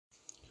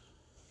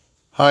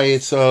Hi,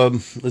 it's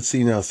let's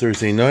see now,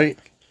 Thursday night.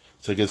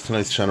 So I guess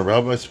tonight's Shana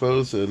Rabbah, I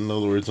suppose. In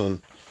other words,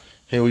 on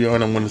here we are,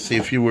 and I want to say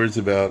a few words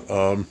about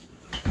a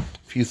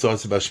few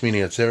thoughts about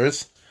Shmini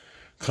Atzeres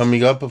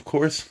coming up, of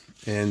course,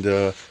 and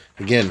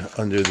again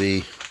under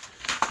the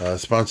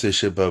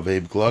sponsorship of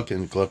Abe Gluck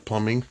and Gluck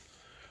Plumbing,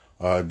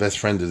 best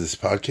friend of this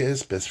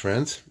podcast, best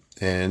friends,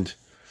 and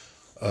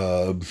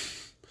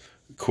of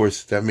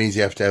course that means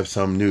you have to have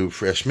some new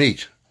fresh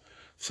meat.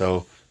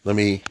 So let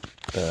me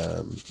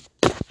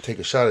take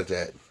a shot at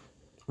that.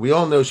 We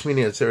all know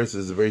Shmini Atzeres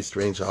is a very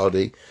strange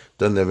holiday.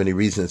 Doesn't have any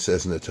reason, it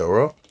says in the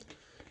Torah.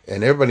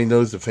 And everybody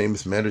knows the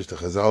famous Medrash to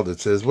Chazal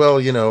that says, well,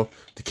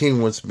 the king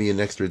wants to be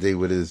an extra day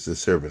with his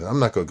servant. I'm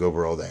not going to go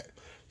over all that.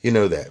 You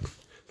know that.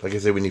 Like I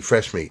said, we need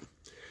fresh meat.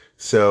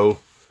 So,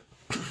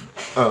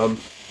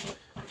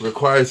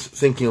 requires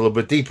thinking a little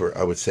bit deeper,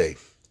 I would say.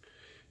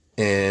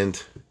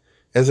 And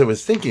as I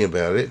was thinking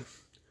about it,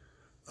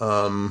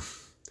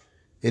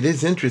 it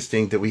is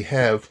interesting that we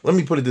have, let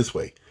me put it this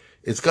way.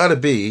 It's got to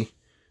be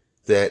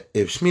that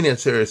if Shmini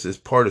Atzeres is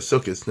part of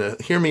Sukkot, now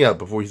hear me out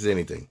before you say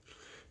anything.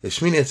 If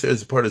Shmini Atzeres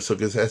is part of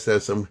Sukkot, it has to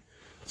have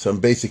some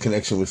basic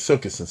connection with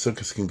Sukkot, and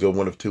Sukkot can go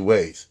one of two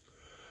ways.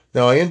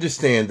 Now I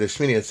understand that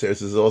Shmini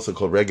Atzeres is also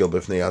called Regel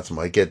B'fnei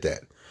Atzma. I get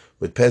that.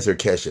 With Pezer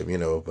Keshev,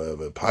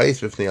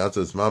 Pais B'fnei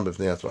Atzma, Zman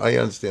B'fnei Atzma. I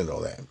understand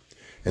all that,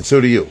 and so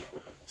do you.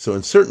 So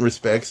in certain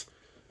respects,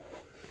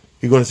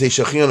 you're going to say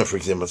Shachiona, for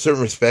example. In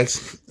certain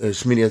respects,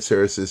 Shmini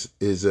Atzeres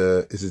is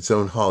its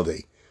own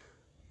holiday.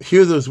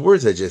 Hear those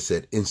words I just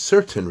said, in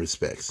certain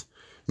respects,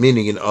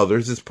 meaning in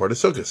others it's part of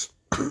Sukkot.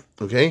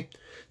 Okay?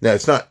 Now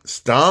it's not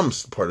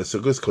Stam's part of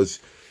Sukkot because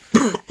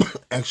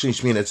actually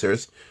Shmini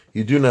Atzeres,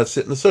 you do not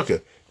sit in the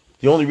Sukkah.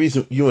 The only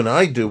reason you and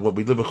I do what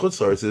we live in Chutz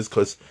La'aretz is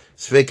because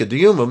Sveka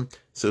Diyumim,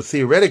 so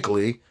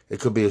theoretically it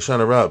could be a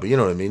Shana Rabbah. You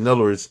know what I mean? In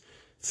other words,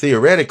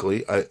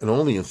 theoretically, and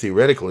only in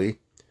theoretically,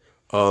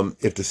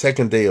 if the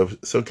second day of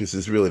Sukkot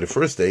is really the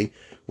first day,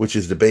 which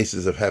is the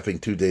basis of having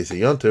 2 days of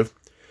Yontiv,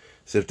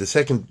 so if the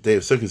second day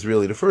of Sukkot is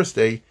really the first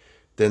day,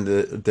 then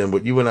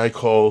what you and I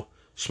call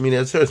Shmini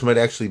Atzeres might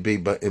actually be,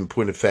 but in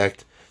point of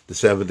fact, the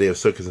seventh day of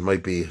Sukkot it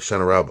might be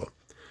Shana Rabbah.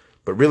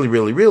 But really,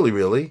 really, really,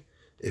 really,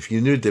 if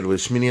you knew that it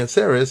was Shmini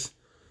Atzeres,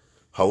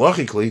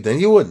 halachically, then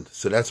you wouldn't.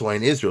 So that's why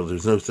in Israel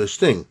there's no such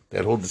thing.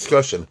 That whole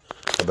discussion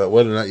about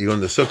whether or not you go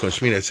into Sukkot on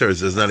Shmini Atzeres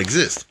does not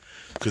exist.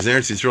 Because in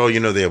Eretz Yisrael,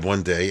 they have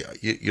one day.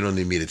 You don't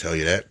need me to tell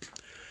you that.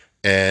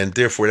 And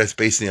therefore, that's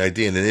based on the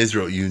idea. And in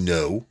Israel,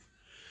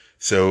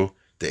 So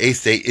the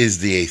eighth day is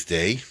the eighth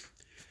day,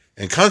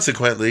 and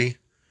consequently,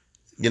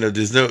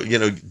 there's no,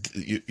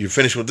 you're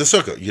finished with the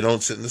sukkah. You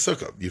don't sit in the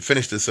sukkah. You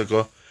finish the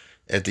sukkah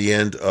at the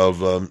end of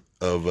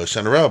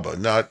Shana Rabbah,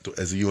 not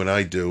as you and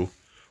I do,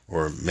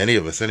 or many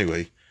of us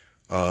anyway,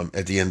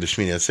 at the end of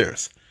Shmini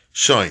Atzeres.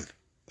 Shine.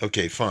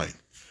 Okay, fine.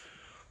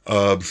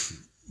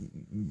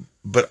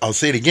 But I'll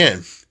say it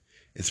again.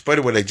 In spite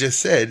of what I just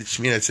said,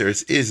 Shmini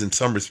Atzeres is in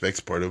some respects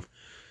part of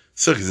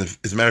Sukkot.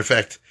 As a matter of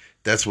fact,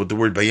 that's what the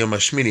word Bayom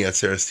HaShmini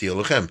Atzeres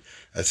Tiyalochem.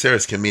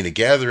 Atzeres can mean a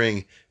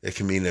gathering. It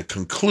can mean a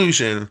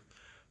conclusion.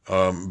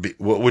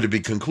 What would it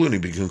be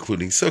concluding? Be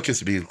concluding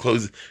Sukkot. Be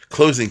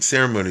closing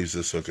ceremonies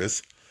of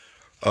Sukkot.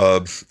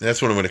 That's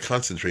what I'm going to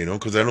concentrate on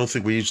because I don't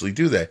think we usually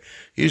do that.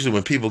 Usually,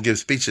 when people give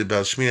speeches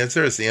about Shmini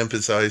Atzeres, they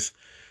emphasize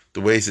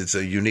the ways it's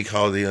a unique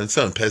holiday on its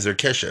own, Pezer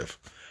Keshev.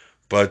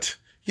 But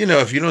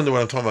if you don't know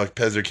what I'm talking about,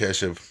 Pezer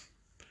Keshev,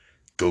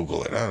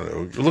 Google it. I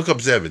don't know. Look up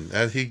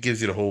Zevin. He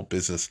gives you the whole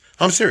business.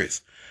 I'm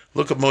serious.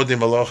 Look up Modeh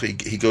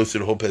Malach. He goes through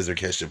the whole Pezer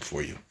Keshev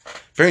for you.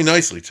 Very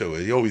nicely, too.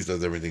 He always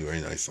does everything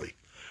very nicely.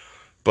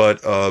 But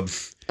but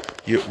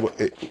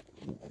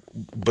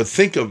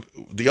think of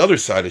the other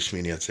side of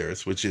Shmini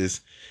Atzeres, which is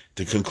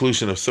the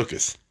conclusion of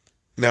Sukkot.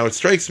 Now, it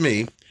strikes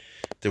me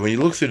that when you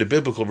look through the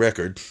biblical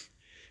record,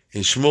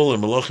 in Shmuel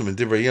and Malachim and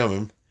Divrei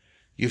Yomim,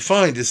 you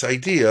find this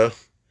idea,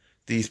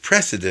 these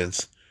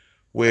precedents,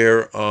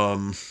 where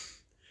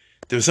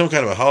there was some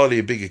kind of a holiday,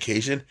 a big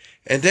occasion,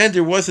 and then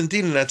there was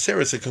indeed in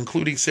Atzeres a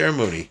concluding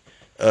ceremony,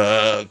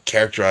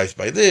 characterized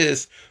by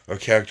this or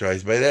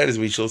characterized by that, as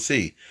we shall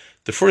see.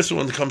 The first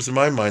one that comes to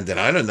my mind, and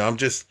I don't know, I'm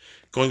just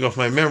going off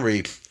my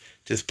memory,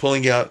 just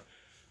pulling out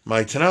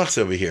my Tanakhs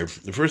over here.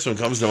 The first one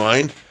that comes to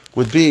mind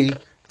would be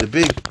the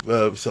big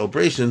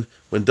celebration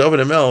when David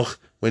HaMelech,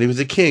 when he was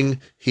a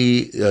king,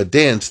 he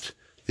danced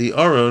the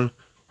Aron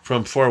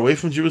from far away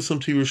from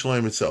Jerusalem to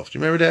Yerushalayim itself. Do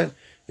you remember that?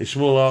 In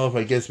Shmuel Aleph,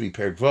 I guess, be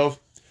Perek Vav,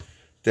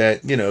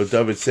 that,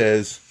 David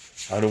says,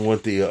 I don't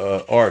want the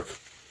ark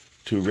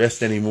to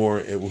rest anymore.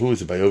 Who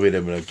is it, by Oved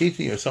Ibn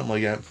Agiti or something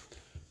like that?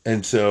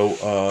 And so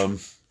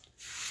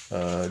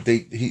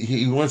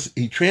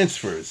he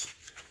transfers,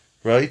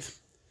 right,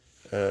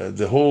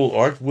 the whole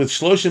ark with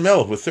Shloshim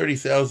Elef, with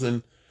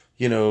 30,000,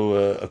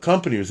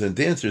 accompaniers and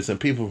dancers and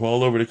people from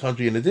all over the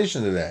country in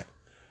addition to that.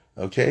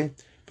 Okay?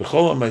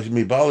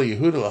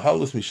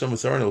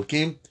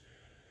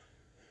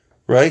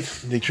 Right?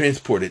 They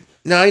transport it.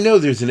 Now, I know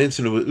there's an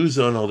incident with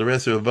Uzzah and all the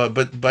rest of it,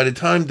 but by the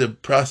time the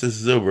process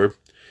is over,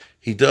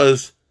 he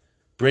does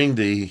bring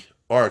the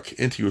ark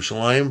into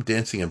Yerushalayim,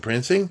 dancing and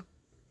prancing,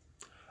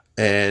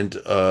 and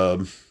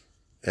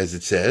as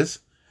it says,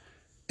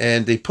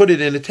 and they put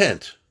it in a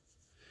tent.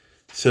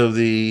 So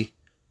the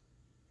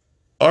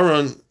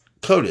Aron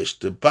Kodesh,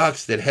 the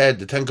box that had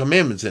the Ten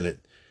Commandments in it,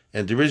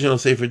 and the original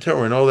Sefer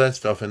Torah and all that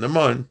stuff, and the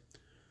Mun,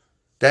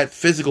 that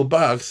physical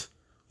box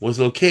was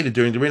located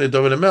during the reign of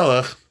David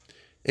HaMelech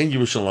in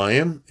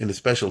Yerushalayim, in a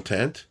special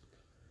tent.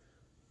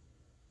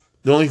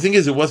 The only thing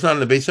is, it was not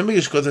in the Beis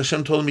HaMikdash because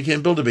Hashem told him he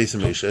can't build a Beis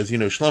HaMikdash. As you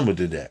know, Shlomo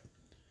did that.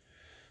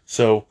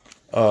 So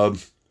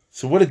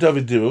what did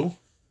David do?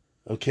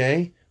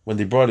 Okay, when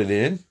they brought it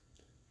in,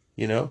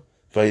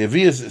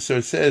 Vayavias, so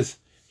it says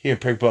here in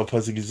Perek Ba'al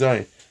Pasuk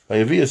Zayin,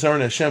 Vayavias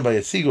Aron Hashem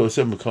Vayatzigo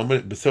Osem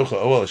Mekomet B'Socha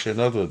Oel Asher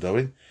Nadav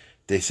David.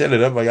 They set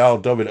it up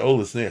Vayal David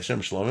Olas Ne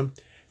Hashem Shlomim,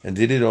 and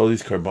they did all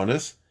these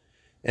karbanos.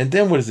 And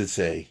then what does it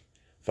say?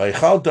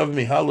 Vayichal David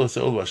Mihalos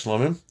Oel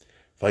Vashlomim.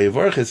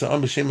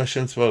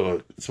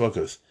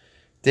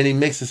 Then he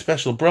makes a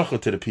special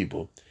bracha to the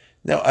people.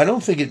 Now, I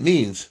don't think it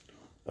means,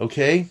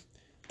 that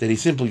he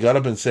simply got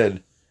up and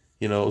said,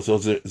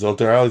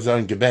 Zolter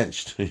Alexander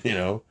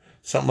gebenched,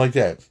 something like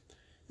that. It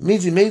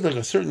means he made like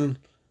a certain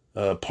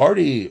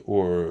party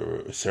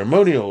or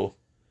ceremonial,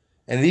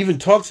 and it even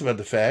talks about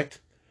the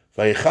fact,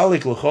 he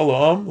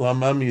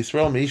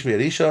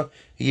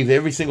gave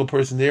every single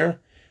person there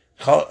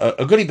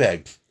a goodie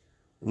bag.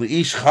 And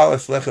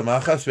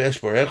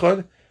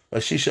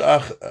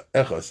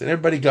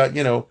everybody got,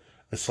 a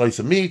slice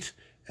of meat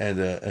and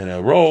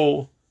a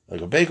roll,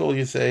 like a bagel,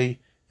 you say,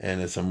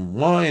 and some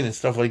wine and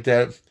stuff like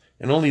that.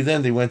 And only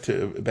then they went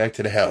back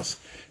to the house.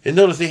 And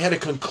notice they had a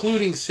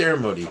concluding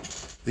ceremony.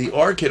 The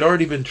ark had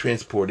already been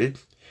transported.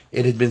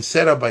 It had been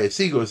set up by a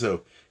seagull,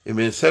 so it had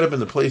been set up in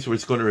the place where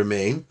it's going to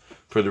remain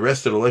for the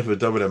rest of the life of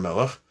David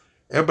HaMelech.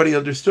 Everybody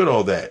understood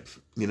all that,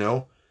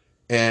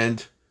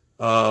 and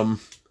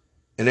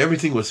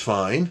everything was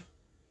fine.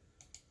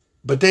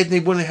 But then they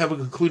wouldn't have a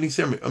concluding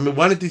ceremony. I mean,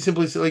 why didn't they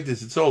simply say like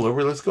this, it's all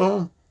over, let's go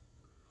home?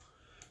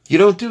 You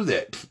don't do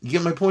that. You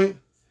get my point?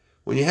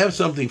 When you have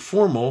something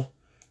formal,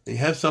 and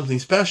you have something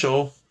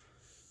special,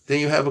 then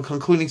you have a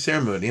concluding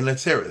ceremony, an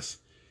Atzeres.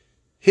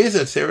 His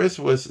Atzeres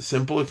was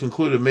simple. It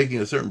concluded making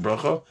a certain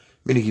bracha,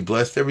 meaning he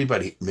blessed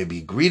everybody. Maybe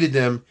he greeted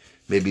them.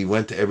 Maybe he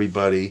went to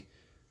everybody.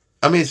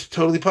 I mean, it's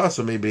totally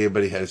possible. Maybe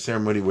everybody had a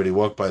ceremony where they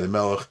walked by the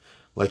Melech,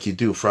 like you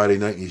do Friday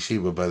night in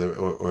yeshiva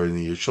or in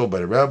the yeshul by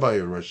the rabbi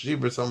or Rosh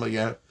Yeshiva or something like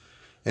that.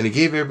 And he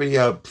gave everybody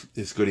out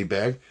this goodie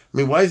bag. I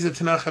mean, why does the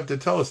Tanakh have to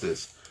tell us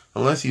this?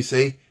 Unless you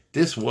say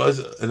this was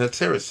an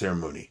Atzeres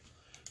ceremony.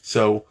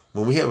 So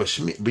when we have a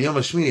B'yom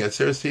Shmini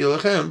Atzeres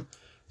Tiyolachem,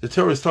 the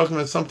Torah is talking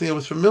about something that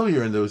was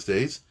familiar in those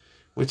days,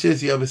 which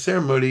is you have a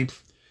ceremony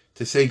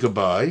to say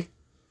goodbye.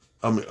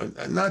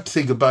 Not to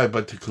say goodbye,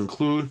 but to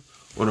conclude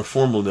on a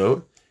formal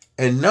note.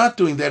 And not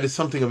doing that is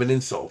something of an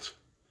insult.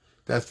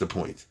 That's the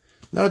point.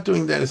 Not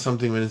doing that is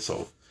something of an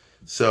insult.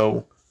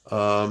 So,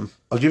 I'll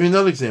give you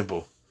another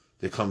example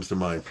that comes to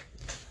mind.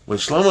 When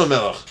Shlomo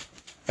Melech,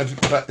 as a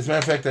matter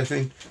of fact, I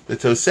think the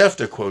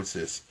Tosefta quotes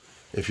this,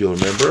 if you'll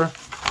remember.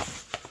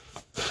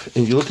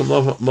 And you look at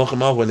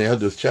Malcham Al when they had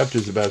those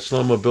chapters about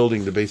Shlomo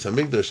building the Beis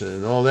HaMikdash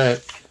and all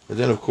that. And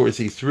then, of course,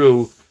 he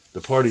threw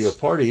the party of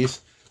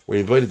parties, where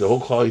he invited the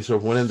whole Klal Yisrael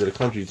from one end of the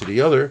country to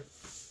the other.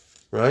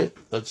 Right?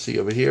 Let's see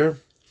over here.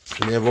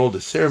 And they have all the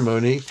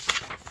ceremony.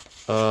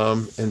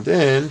 And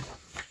then,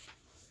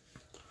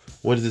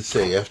 what does it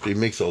say? After he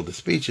makes all the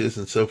speeches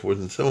and so forth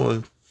and so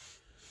on.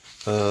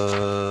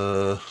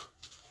 1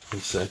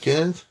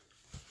 second.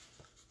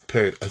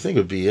 I think it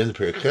would be in the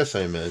Perek Ches,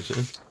 I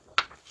imagine.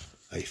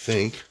 I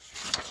think.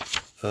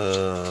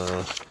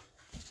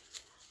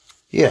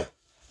 Yeah.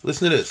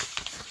 Listen to this.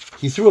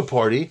 He threw a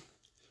party,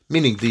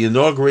 meaning the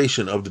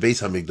inauguration of the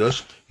Beis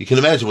HaMikdash. You can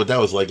imagine what that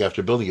was like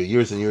after building it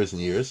years and years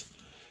and years.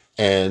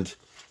 And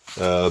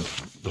the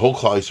whole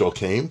Klal Yisrael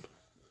came.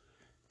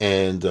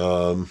 And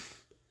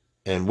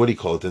what do you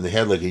call it? And they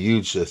had like a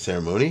huge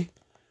ceremony.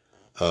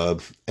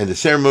 And the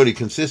ceremony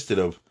consisted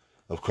of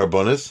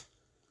karbonos.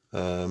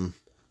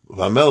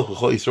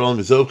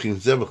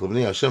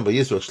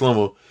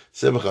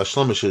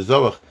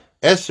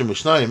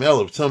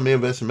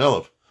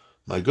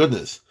 My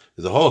goodness,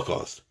 there's a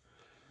Holocaust.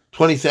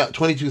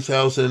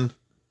 22,000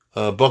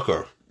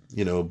 bakar,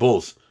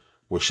 bulls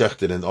were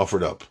shechted and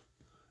offered up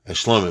as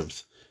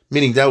shlomims,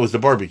 meaning that was the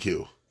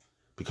barbecue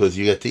because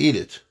you get to eat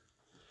it.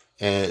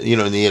 And,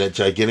 and they had a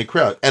gigantic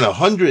crowd. And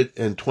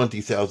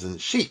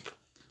 120,000 sheep.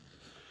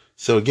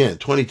 So again,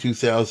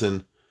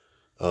 22,000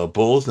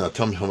 bulls. Now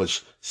tell me how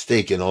much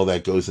steak and all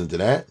that goes into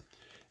that.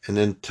 And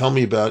then tell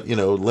me about,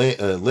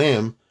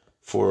 lamb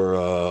for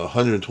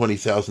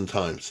 120,000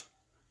 times.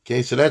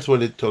 Okay, so that's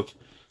what it took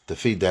to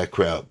feed that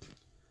crowd.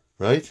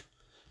 Right?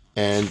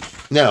 And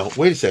now,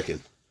 wait a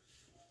second.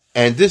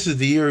 And this is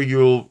the year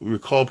you'll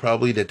recall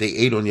probably that they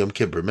ate on Yom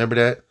Kippur. Remember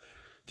that?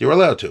 They were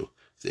allowed to.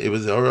 It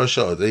was a Rosh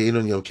Hashanah. They ate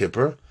on Yom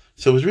Kippur.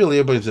 So it was really,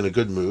 everybody's in a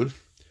good mood.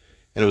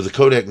 And it was a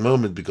Kodak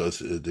moment because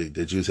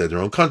the Jews had their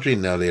own country,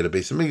 and now they had a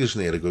Beis HaMikdash,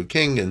 and they had a good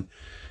king, and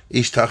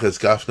Ish Tachas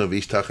Gafna,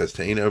 Ish Tachas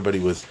Tein. Everybody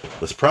was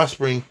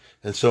prospering,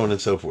 and so on and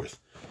so forth.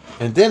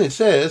 And then it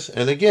says,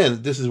 and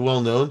again, this is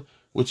well known,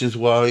 which is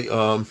why,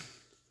 here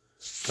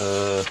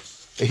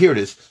it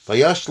is.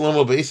 Vayash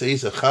Shlomo Beis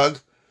Eis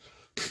Chag.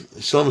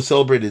 Shlomo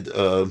celebrated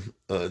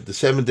the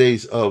 7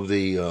 days of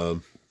the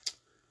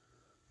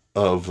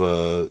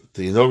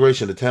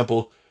inauguration of the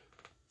temple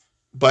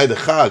by the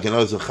Chag, and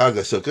also Chag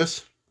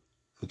HaSukkos.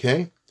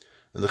 Okay?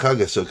 And the Chag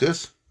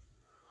HaSukkos.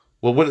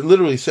 Well, what it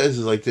literally says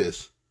is like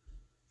this.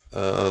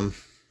 Vayash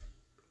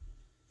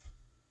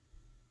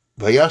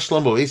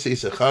Shlomo Beis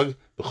Eis Chag.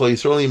 B'chol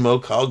Yisrael Imo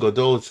Kal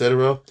Gadol,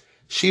 etc.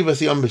 Shivas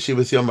Yom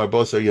b'Shivas Yom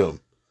Arbos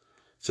Yom.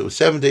 So it was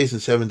 7 days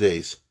and 7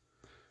 days.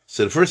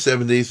 So the first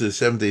 7 days was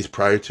 7 days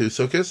prior to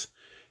Sukkot,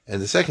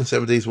 and the second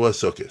 7 days was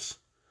Sukkot.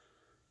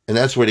 And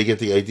that's where they get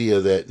the idea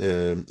that,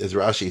 as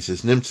Rashi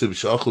says, Nimtzu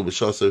b'shachlu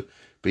b'shasu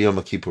b'yom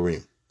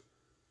HaKippurim.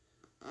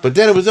 But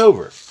then it was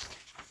over.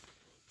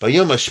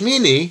 B'yom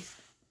HaShmini,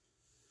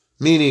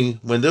 meaning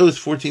when those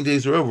 14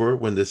 days are over,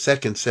 when the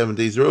second 7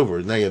 days are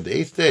over, now you have the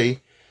 8th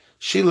day,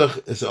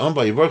 Shilach is on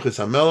by Yivarchus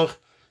HaMelech.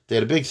 They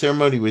had a big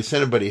ceremony where they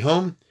sent everybody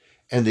home,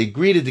 and they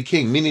greeted the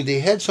king, meaning they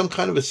had some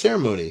kind of a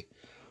ceremony.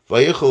 So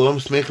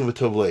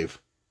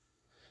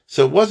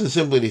it wasn't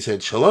simply they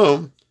said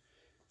shalom.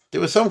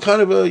 There was some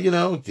kind of a,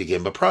 they gave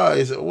him a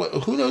prize.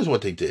 Who knows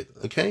what they did,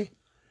 okay?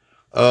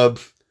 But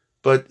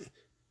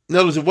in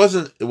other words, it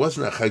wasn't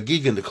a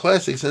chagig in the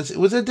classic sense. It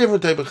was a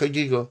different type of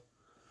chagiga.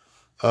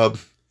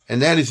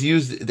 And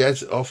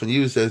that's often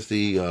used as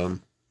the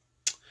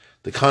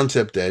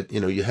concept that,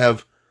 you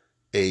have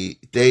a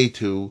day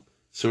to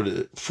sort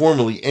of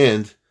formally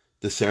end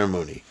the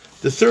ceremony.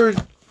 The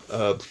third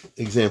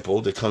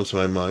example that comes to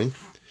my mind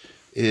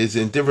is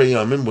in Divrei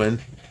Yamim when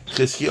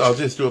Chizkiyahu, I'll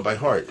just do it by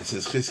heart. It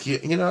says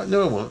Chizkiyahu,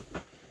 no it won't.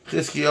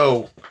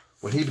 Chizkiyahu,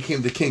 when he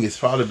became the king, his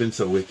father had been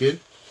so wicked,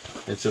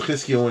 and so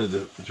Chizkiyahu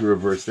wanted to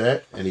reverse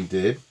that, and he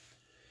did.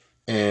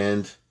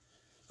 And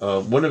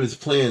one of his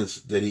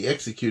plans that he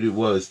executed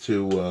was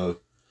to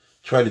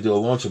try to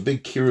launch a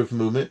big Kiruv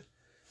movement,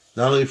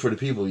 not only for the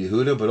people of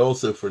Yehuda, but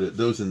also for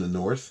those in the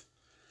north.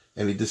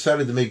 And he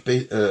decided to make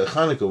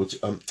Hanukkah, which,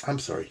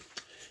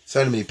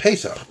 decided to make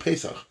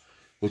Pesach,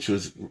 which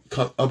was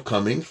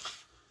upcoming,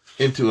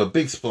 into a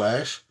big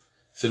splash,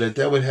 so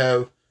that would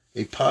have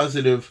a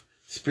positive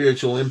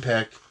spiritual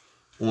impact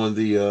on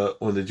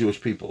the Jewish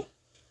people.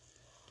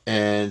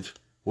 And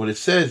what it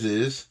says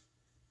is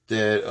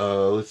that,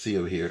 let's see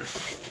over here,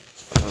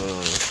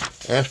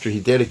 after he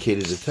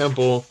dedicated the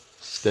temple,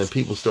 then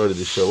people started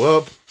to show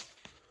up.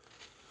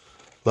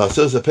 This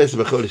is all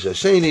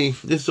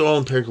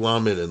in Perek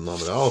Lamed and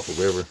Lamed Aleph or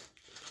wherever.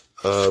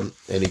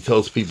 And he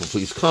tells people,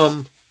 please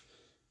come.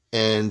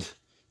 And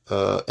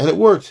it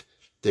worked.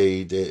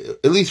 They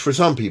at least for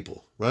some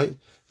people, right?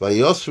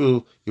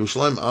 Vayosru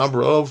Yerushalayim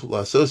Abrov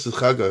Lasos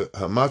Chag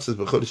HaMatzos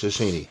B'Chodesh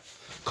Hasheni.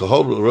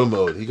 Kahol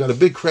Romod. He got a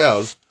big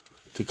crowd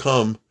to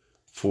come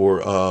for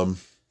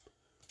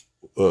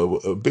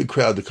a big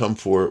crowd to come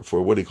for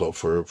what do you call it,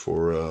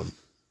 for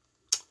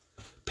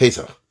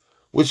Pesach,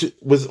 which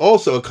was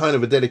also a kind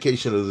of a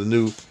dedication of the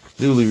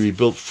newly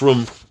rebuilt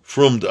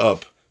frumed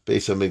up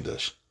Beis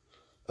Hamikdash.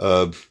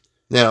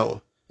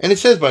 Now, and it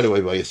says, by the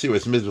way, by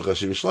Yasiris Mizbech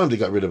Yerushalayim, they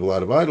got rid of a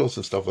lot of idols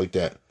and stuff like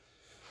that.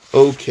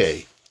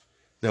 Okay,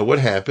 now what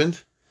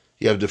happened?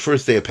 You have the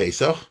first day of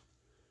Pesach,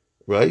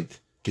 right?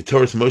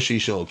 Ketoras Moshe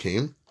Yishol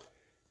came,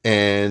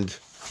 and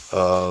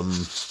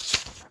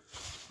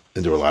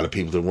there were a lot of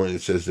people that weren't.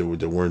 It says they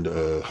weren't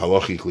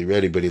halachically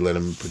ready, but he let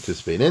them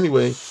participate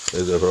anyway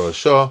as a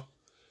Rosh Hashanah.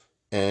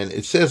 And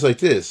it says like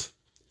this: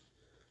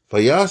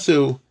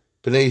 Vayasu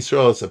b'nei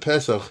Yisrael es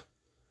Pesach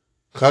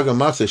Chag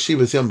HaMatzah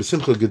Shivas Yom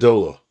b'Simcha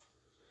Gedola,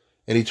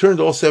 and he turned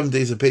all 7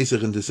 days of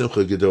Pesach into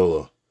Simcha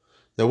Gedola.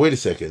 Now wait a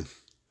second.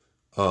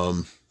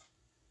 How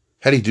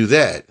do you do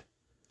that?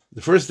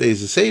 The first day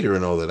is the Seder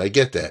and all that. I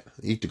get that.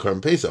 You eat the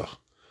Karban Pesach,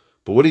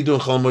 but what do you do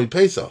in Chol Hamoed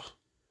Pesach?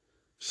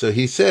 So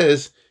he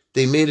says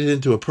they made it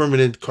into a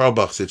permanent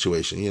Karlbach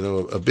situation.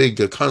 A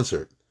big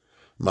concert.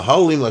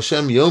 Mahalim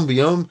Lashem Yom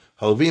B'Yom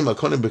Halavim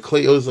Akonim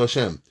B'Klei Oz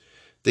Lashem.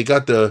 They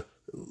got the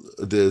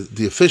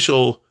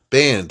official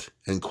band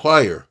and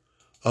choir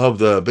of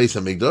the Beis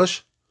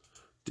Hamikdash.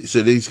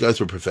 So these guys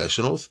were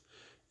professionals,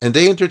 and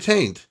they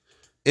entertained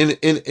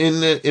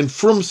in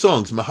frum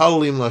songs,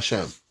 Mahalim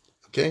Lashem.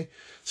 Okay,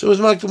 so it was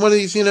like one of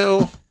these,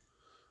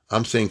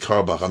 I'm saying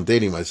Karbach, I'm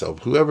dating myself,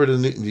 whoever the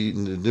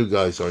new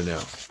guys are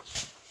now.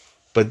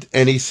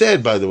 And he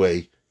said, by the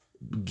way,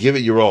 give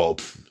it your all.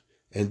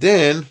 And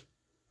then,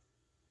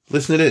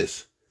 listen to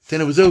this.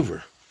 Then it was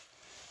over.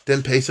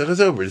 Then Pesach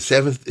is over. It's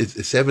 7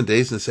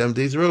 days, and the 7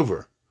 days are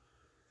over.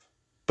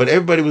 But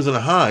everybody was on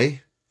a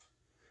high.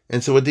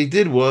 And so what they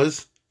did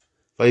was,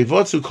 they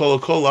said,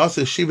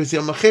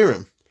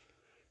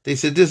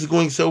 this is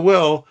going so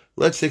well,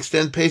 let's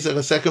extend Pesach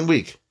a second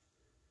week.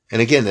 And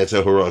again, that's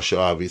a Horosha,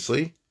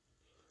 obviously.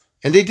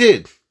 And they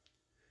did.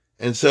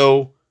 And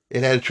so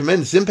it had a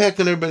tremendous impact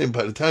on everybody.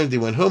 By the time they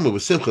went home, it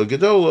was Simcha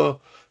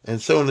Gedola,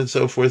 and so on and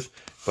so forth.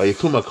 They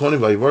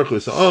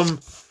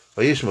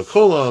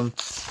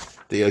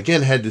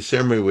again had the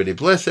ceremony where they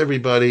bless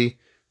everybody.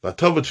 And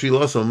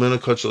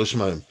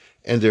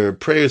and their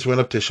prayers went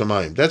up to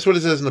Shemayim. That's what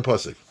it says in the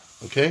pasuk.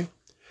 Okay,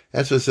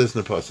 that's what it says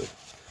in the pasuk.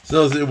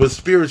 So it was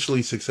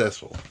spiritually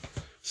successful.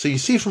 So you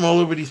see from all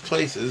over these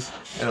places,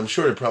 and I'm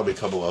sure there are probably a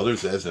couple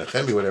others, as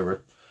Nechemi,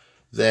 whatever,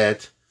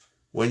 that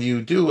when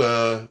you do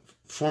a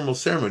formal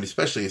ceremony,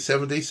 especially a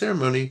 7-day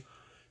ceremony,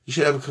 you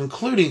should have a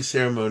concluding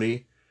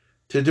ceremony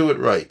to do it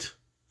right.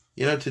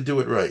 To do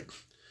it right.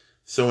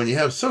 So when you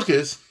have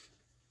sukkos,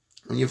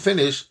 when you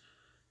finish,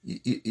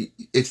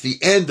 it's the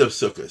end of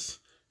sukkos,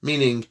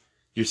 meaning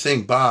you're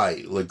saying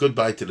bye, like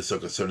goodbye to the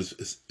sukkah,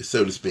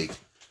 so to speak.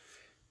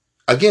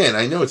 Again,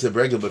 I know it's a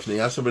regular b'fnei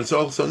Yasma, but it's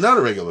also not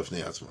a regular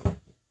b'fnei Yasma.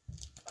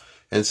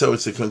 And so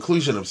it's the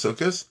conclusion of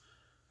sukkos.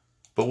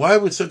 But why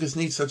would sukkos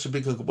need such a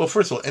big conclusion? Well,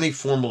 first of all, any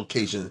formal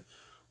occasion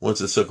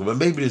wants a sukkah, but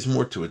maybe there's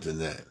more to it than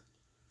that.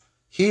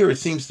 Here, it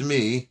seems to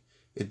me,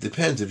 it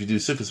depends if you do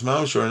sukkos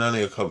mamash or an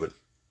anei hakavod,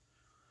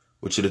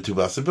 which are the two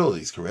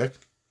possibilities, correct?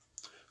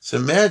 So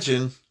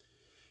imagine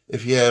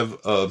if you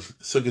have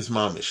sukkos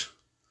mamish.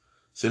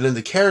 So then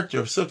the character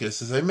of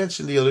sukkos, as I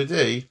mentioned the other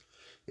day,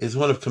 is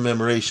one of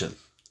commemoration.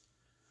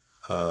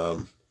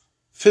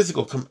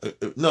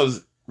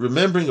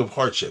 Remembering of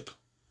hardship.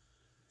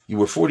 You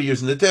were 40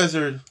 years in the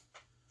desert.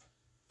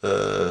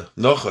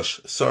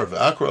 Nochash, Sar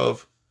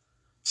v'akrov,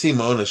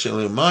 Tzimon Hashem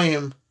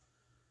Mayim,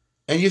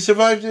 and you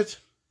survived it.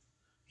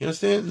 You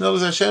understand? In other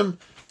words, Hashem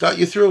got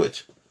you through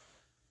it.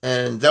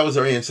 And that was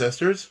our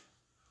ancestors.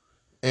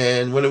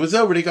 And when it was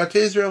over, they got to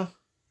Israel.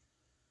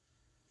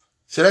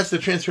 So that's the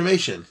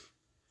transformation.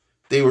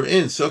 They were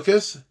in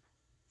sukkos,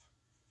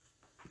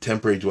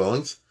 temporary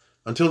dwellings,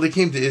 until they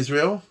came to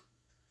Israel.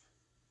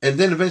 And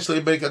then eventually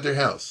everybody got their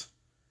house.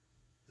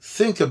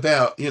 Think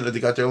about, they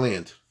got their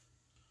land.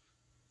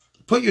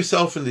 Put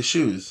yourself in the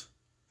shoes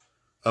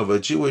of a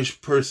Jewish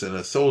person,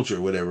 a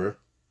soldier, whatever,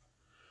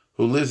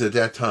 who lives at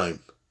that time.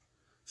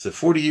 So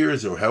 40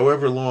 years or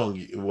however long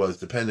it was,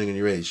 depending on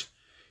your age,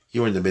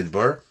 you were in the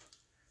midbar,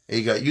 and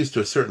you got used to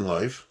a certain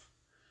life,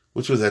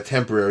 which was a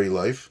temporary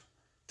life.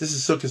 This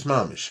is sukkos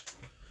mamish.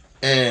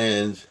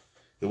 And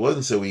it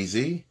wasn't so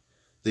easy.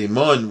 The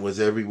mun was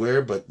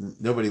everywhere, but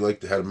nobody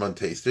liked how the mun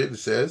tasted, it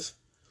says.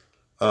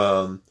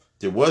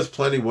 There was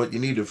plenty of what you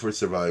needed for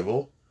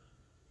survival,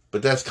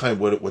 but that's kind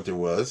of what there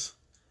was.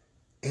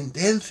 And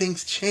then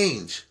things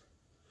change.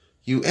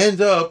 You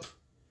end up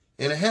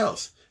in a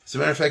house. As a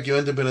matter of fact, you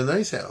end up in a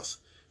nice house,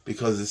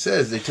 because it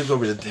says they took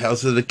over the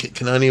house of the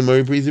Kanani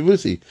Mori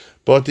Prizivusi.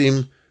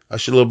 Batim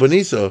Ashelo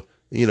Boniso,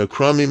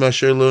 Kramim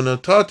Asherlo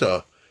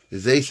Natata,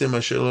 Zaysim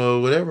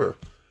Asherlo, whatever.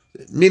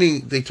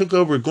 Meaning they took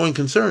over going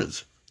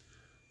concerns.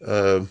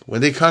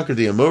 When they conquered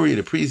the Amori,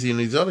 the Prizi, and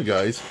these other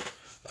guys,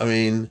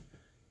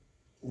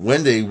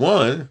 when they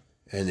won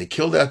and they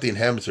killed out the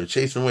inhabitants or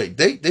chased them away,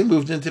 they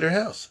moved into their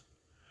house.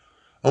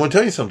 I want to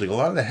tell you something. A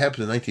lot of that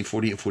happened in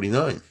 1948 and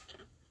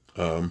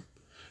 49.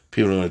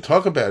 People don't want to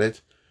talk about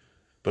it,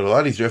 but a lot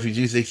of these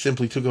refugees, they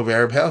simply took over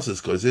Arab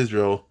houses because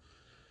Israel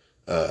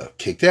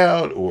kicked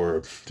out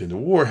or in the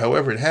war,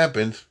 however it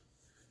happened.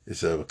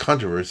 It's a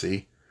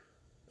controversy.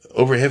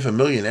 Over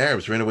 500,000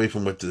 Arabs ran away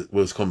from what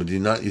was called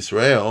Medinat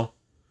Israel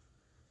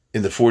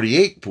in the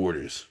 48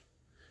 borders.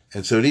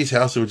 And so these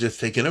houses were just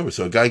taken over.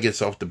 So a guy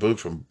gets off the boat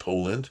from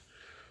Poland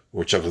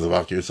or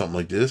Czechoslovakia or something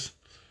like this,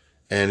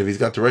 and if he's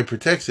got the right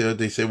protection,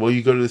 they say, well,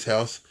 you go to this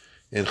house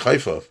in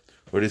Haifa,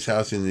 or this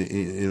house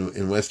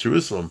in West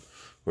Jerusalem,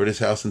 or this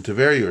house in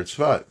Tveria or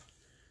Tzfat,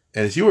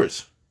 and it's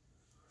yours.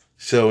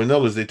 So in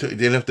other words, they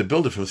didn't have to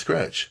build it from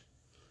scratch.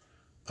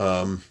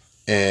 And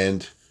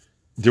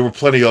there were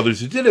plenty of others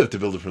who did have to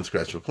build it from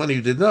scratch, but plenty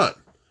who did not.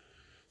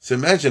 So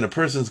imagine a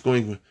person's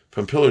going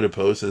from pillar to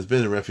post and has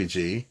been a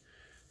refugee,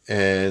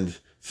 and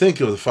think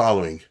of the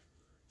following.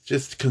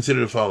 Just consider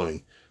the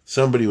following.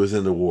 Somebody was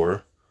in the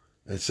war,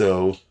 and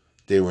so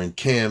they were in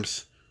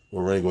camps,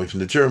 or running away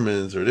from the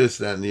Germans, or this,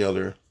 that, and the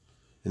other,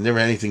 and never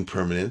had anything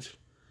permanent.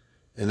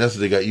 And that's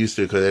what they got used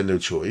to because they had no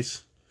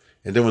choice.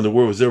 And then when the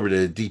war was over,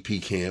 they had a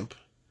DP camp,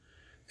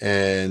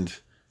 and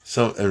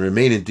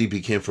remained in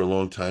DP camp for a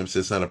long time, so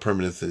it's not a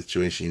permanent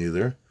situation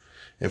either.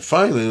 And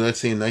finally, let's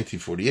say in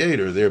 1948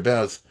 or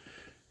thereabouts,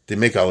 they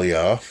make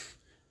Aliyah,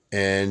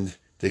 and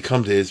they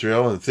come to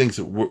Israel, and things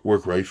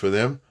work right for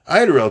them. I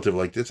had a relative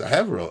like this. I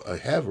have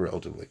a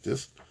relative like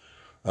this,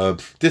 a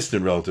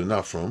distant relative,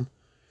 not from,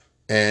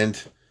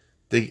 and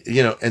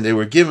they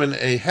were given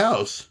a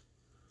house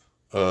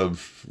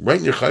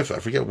right near Haifa. I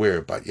forget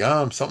where, Bat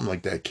Yam, something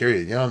like that.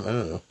 Kiryat Yam, I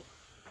don't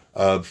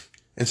know.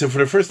 And so for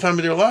the first time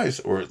in their lives,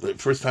 or the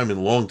first time in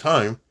a long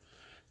time,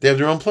 they have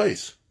their own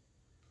place.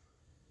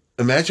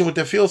 Imagine what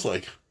that feels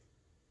like.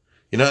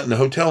 You're not in a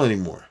hotel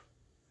anymore.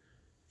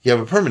 You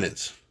have a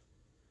permanence.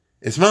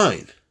 It's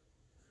mine.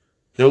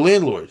 No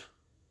landlord.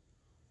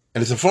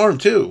 And it's a farm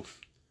too.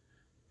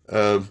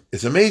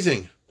 It's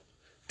amazing.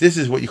 This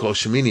is what you call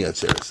Shmini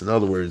Atzeres. In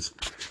other words,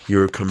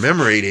 you're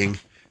commemorating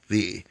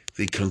the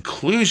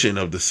conclusion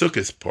of the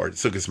sukkos part,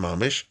 sukkos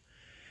mamish,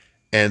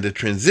 and the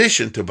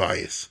transition to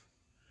bias,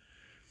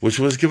 which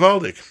was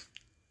Givaldic.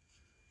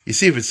 You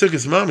see, if it's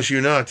sukkos mamish,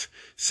 you're not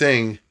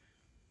saying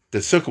the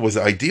sukkah was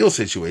the ideal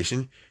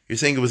situation. You're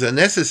saying it was a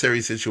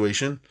necessary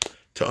situation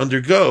to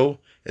undergo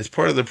as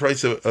part of the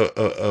price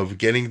of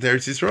getting to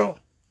Eretz Yisrael.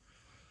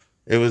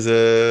 It was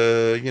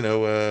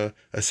a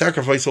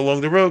sacrifice along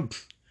the road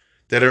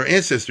that our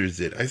ancestors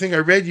did. I think I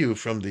read you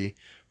from the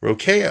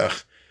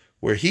Rokeach,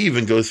 where he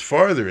even goes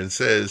farther and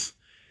says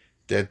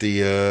that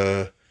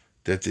the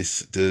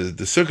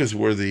sukkahs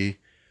were the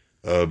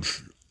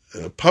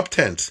pup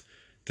tents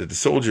that the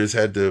soldiers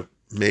had to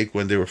make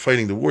when they were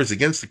fighting the wars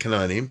against the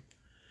Canaanim.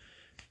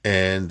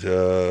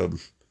 And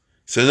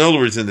so in other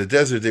words, in the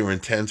desert they were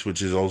in tents,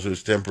 which is also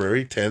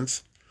temporary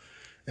tents.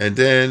 And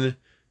then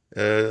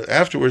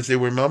afterwards they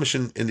were mamish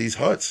in these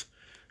huts,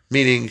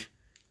 meaning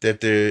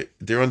that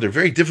they're under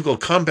very difficult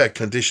combat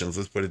conditions,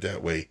 let's put it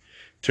that way, in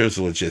terms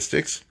of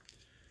logistics.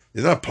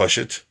 They're not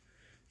pashut.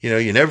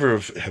 You never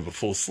have a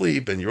full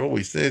sleep, and you're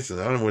always this, and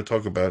I don't want to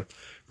talk about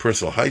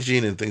personal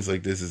hygiene and things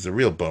like this. It's a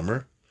real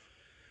bummer.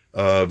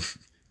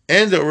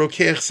 And the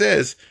Rokeach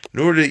says, in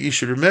order that you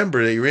should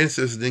remember that your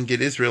ancestors didn't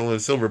get Israel on a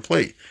silver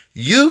plate.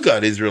 You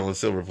got Israel on a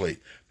silver plate,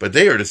 but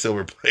they are the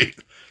silver plate.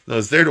 No,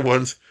 they're the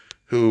ones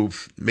who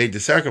made the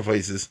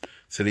sacrifices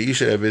so that you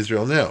should have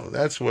Israel now.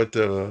 That's what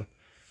the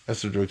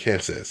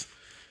Rokeach says.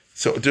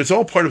 So it's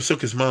all part of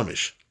Sukkos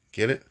Mamish.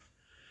 Get it?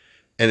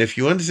 And if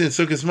you understand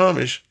Sukkos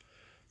Mamish,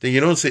 then you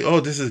don't say, oh,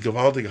 this is a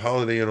Gavaldic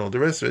holiday and all the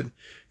rest of it.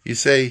 You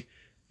say,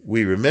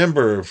 we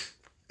remember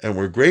and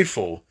we're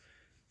grateful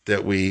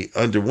that we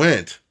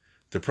underwent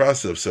the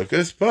process of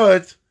Sukkot,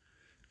 but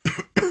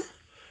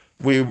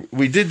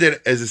we did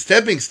that as a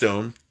stepping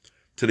stone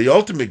to the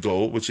ultimate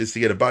goal, which is to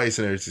get a bias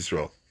in Eretz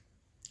Yisrael.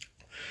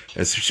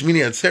 And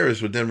Shmini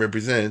Atzeres would then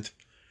represent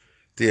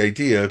the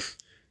idea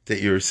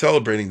that you're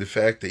celebrating the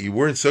fact that you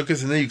were in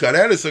Sukkot and then you got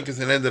out of Sukkot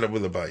and ended up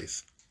with a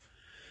bias.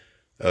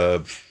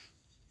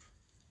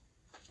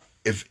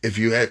 If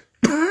you had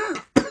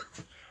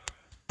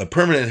a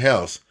permanent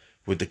house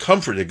with the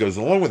comfort that goes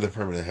along with a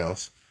permanent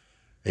house,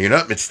 and you're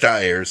not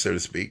mitztayer, so to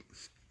speak,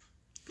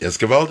 yes,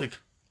 gavaldik.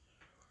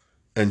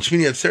 And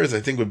Shmini Atzeres, I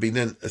think, would be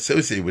then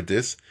associated with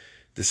this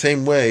the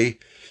same way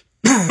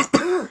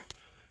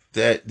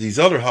that these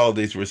other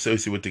holidays were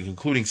associated with the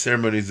concluding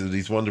ceremonies of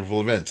these wonderful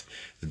events,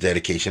 the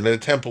dedication of the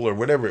temple or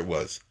whatever it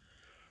was.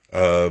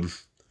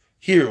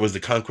 Here it was the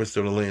conquest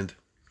of the land.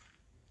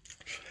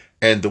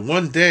 And the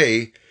one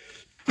day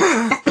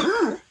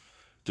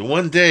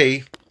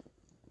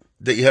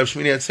that you have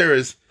Shmini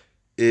Atzeres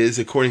is,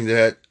 according to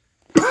that,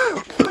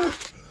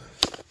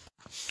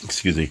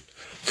 excuse me,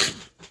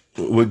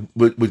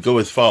 would go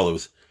as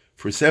follows.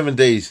 For 7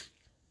 days,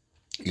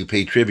 you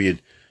pay tribute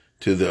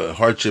to the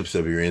hardships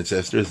of your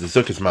ancestors, the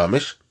Sukkos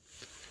Mamish,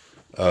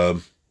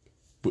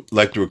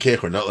 like the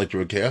Rokeach or not like the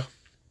Rokeach.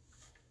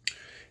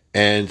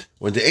 And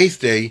when the 8th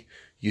day,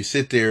 you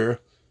sit there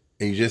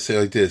and you just say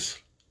like this,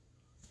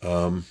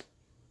 and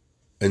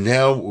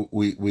now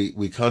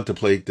we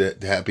contemplate the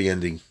happy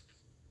ending.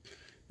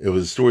 It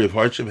was a story of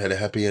hardship, had a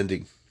happy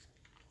ending.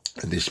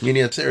 And the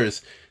Shmini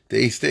Atzeres, the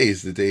 8th day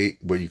is the day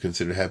where you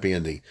consider happy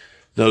ending.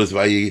 Notice,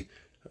 something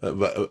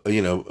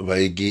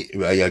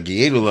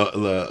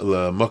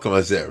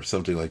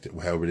like that,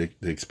 however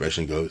the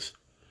expression goes.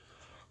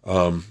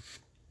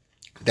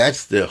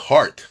 That's the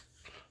heart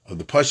of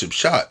the Pashup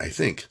shot, I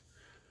think,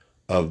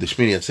 of the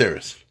Shmini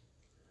Atzeres.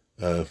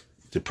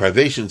 The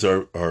privations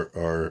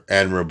are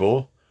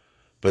admirable,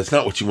 but it's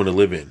not what you want to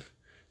live in.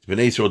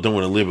 Bnei Yisrael don't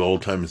want to live all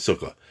the time in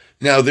Sukkah.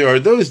 Now, there are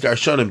those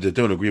Darshanim that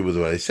don't agree with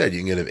what I said. You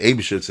can get an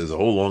Abishut says a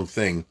whole long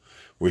thing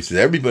where he says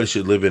everybody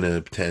should live in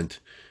a tent,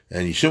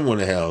 and you shouldn't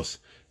want a house,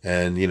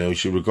 and you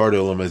should regard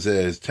Olam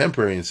Hazeh as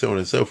temporary, and so on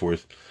and so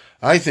forth.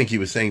 I think he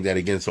was saying that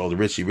against all the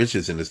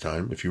riches in his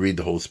time, if you read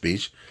the whole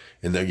speech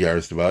in the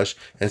Yaris Davash.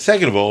 And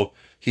second of all,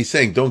 he's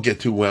saying don't get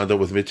too wound up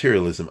with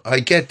materialism. I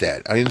get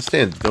that. I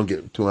understand don't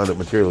get too wound up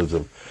with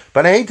materialism.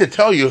 But I hate to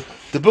tell you,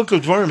 the Book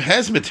of Dvarim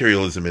has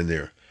materialism in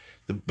there.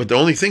 But the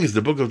only thing is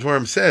the Book of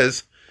Dvarim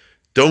says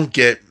don't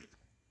get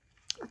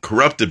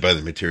corrupted by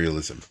the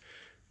materialism.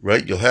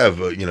 Right? You'll have,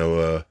 Batim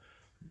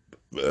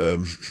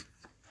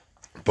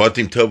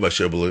Tov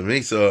Asher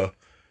B'Lemisa,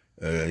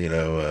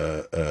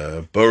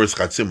 Boris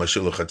Chatzim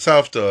Asher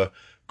L'Chatzavta,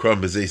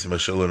 Kram B'Zeisim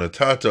Asher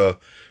L'Natata.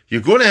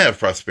 You're going to have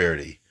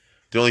prosperity.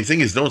 The only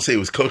thing is, don't say it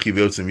was Kochi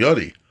V'Yotzim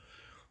Yodi.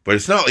 But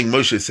it's not like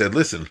Moshe said,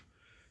 listen,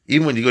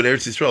 even when you go to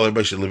Eretz Yisrael,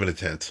 everybody should live in a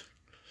tent.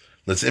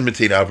 Let's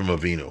imitate Avram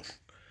Avinu.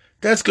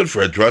 That's good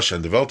for a drush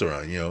and the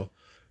Velteron,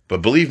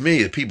 But believe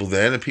me, the people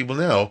then and people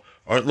now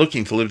aren't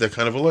looking to live that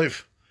kind of a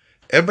life.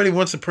 Everybody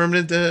wants a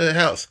permanent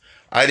house.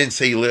 I didn't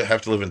say you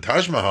have to live in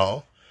Taj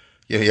Mahal.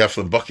 You have to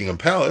live in Buckingham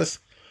Palace.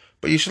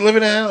 But you should live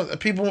in a house.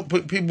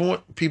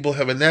 People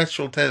have a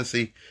natural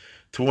tendency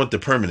to want the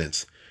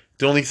permanence.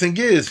 The only thing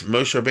is,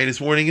 Moshe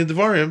Rabbeinu's warning in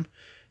Devarim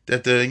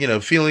that the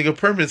feeling of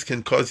permanence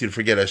can cause you to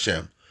forget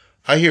Hashem.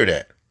 I hear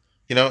that,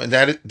 and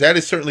that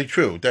is certainly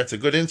true. That's a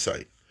good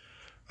insight.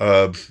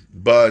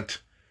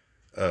 But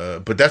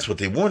that's what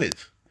they wanted,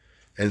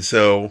 and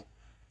so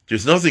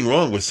there's nothing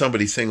wrong with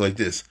somebody saying like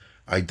this: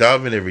 I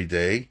daven every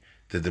day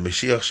that the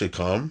Mashiach should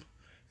come,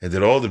 and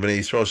that all the Bnei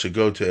Yisrael should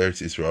go to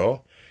Eretz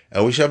Yisrael,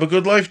 and we should have a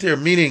good life there.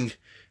 Meaning,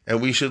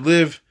 and we should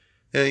live.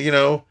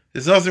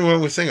 There's nothing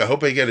wrong with saying, I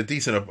hope I get a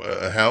decent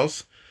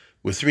house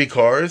with 3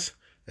 cars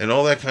and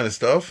all that kind of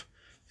stuff.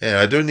 And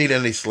I don't need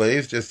any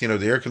slaves. Just, the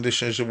air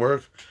conditioner should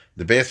work.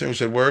 The bathroom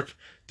should work.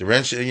 The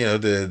rent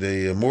should,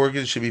 the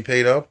mortgage should be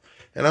paid up.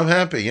 And I'm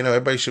happy.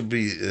 Everybody should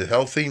be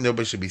healthy.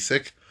 Nobody should be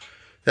sick.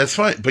 That's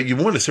fine. But you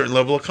want a certain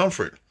level of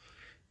comfort.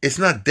 It's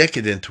not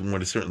decadent to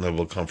want a certain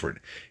level of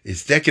comfort.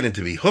 It's decadent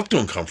to be hooked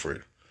on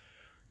comfort.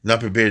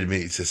 Not prepared to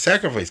be to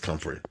sacrifice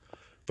comfort.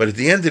 But at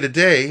the end of the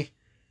day,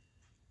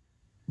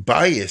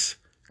 bias,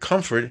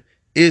 comfort,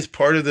 is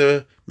part of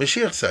the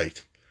Mashiach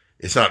site.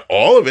 It's not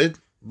all of it,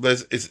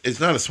 but it's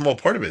not a small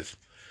part of it.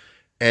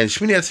 And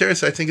Shmini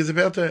Atzeres, I think, is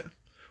about that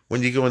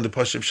when you go in the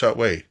Pashup Shot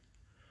way.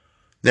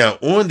 Now,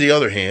 on the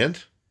other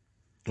hand,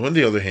 the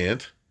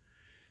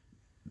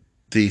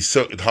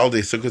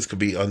holiday sukkahs could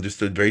be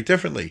understood very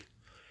differently.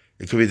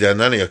 It could be the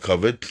Anania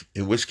covered,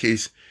 in which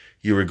case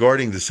you're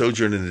regarding the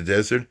sojourn in the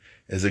desert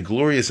as a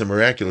glorious and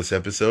miraculous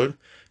episode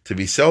to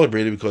be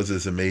celebrated because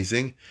it's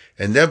amazing.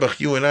 And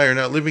Nebuch, you and I are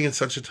not living in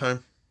such a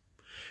time.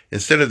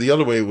 Instead of the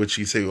other way, which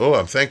you say, oh,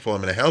 I'm thankful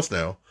I'm in a house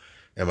now,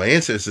 and my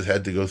ancestors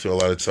had to go through a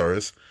lot of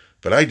tsaras,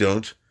 but I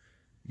don't.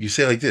 You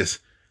say like this,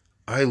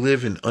 I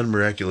live in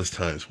unmiraculous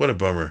times. What a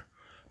bummer.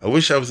 I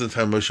wish I was in the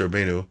time of Moshe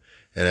Rabbeinu,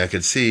 and I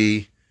could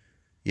see,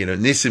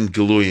 Nisim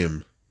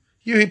Geluyim.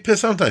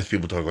 Sometimes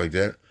people talk like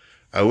that.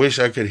 I wish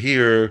I could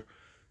hear,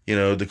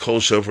 the Kol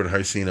Shofar in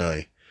Har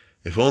Sinai.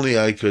 If only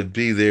I could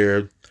be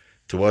there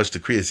to watch the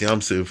Kriyas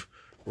Yamsuf,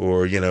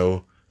 or,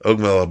 Ogmel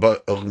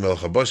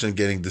Habashan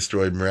getting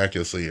destroyed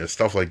miraculously, or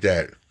stuff like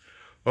that.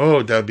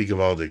 Oh, that would be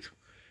Gavaldik.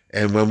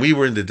 And when we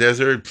were in the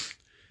desert,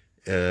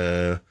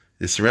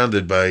 it's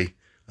surrounded by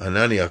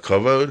Anani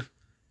Akavod,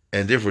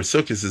 and therefore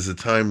Sukkot is a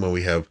time when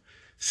we have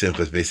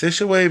Simchas Beis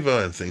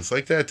Hasheweva and things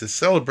like that to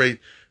celebrate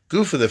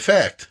for the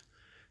fact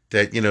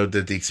that,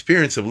 that the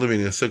experience of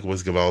living in a sukkah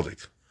was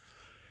Gavaldik.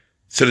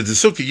 So that the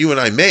sukkah you and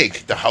I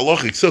make, the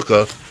halachic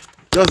sukkah,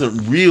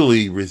 doesn't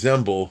really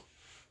resemble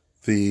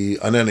the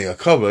Anani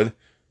Akavod,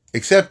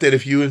 except that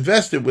if you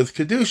invest it with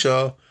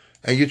Kedusha,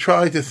 and you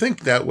try to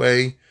think that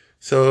way,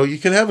 so you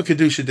can have a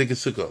Kedusha Digged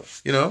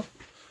Sukkah,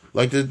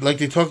 like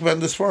they talk about in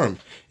this forum.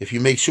 If you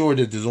make sure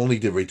that there's only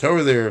Divrei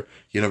Torah there,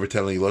 you never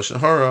tell any Lashon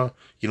Hara,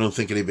 you don't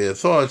think any bad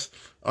thoughts.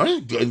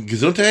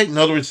 Gesundheit, in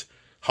other words,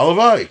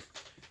 halavai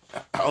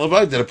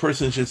that a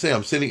person should say,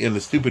 I'm sitting in a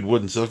stupid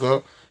wooden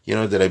sukkah,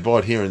 that I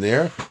bought here and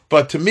there.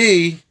 But to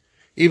me,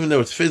 even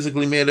though it's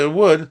physically made out of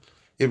wood,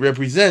 it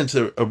represents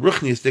a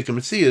ruchnius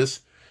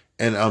dikamitzias,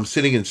 and I'm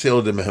sitting in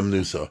Sela de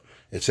Mehemnusa,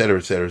 etc.,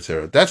 etc.,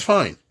 etc. That's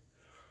fine.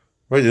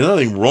 Right? There's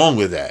nothing wrong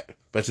with that.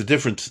 But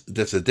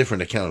that's a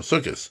different account of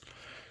sukkahs.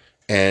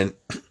 And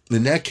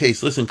in that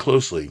case, listen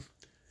closely.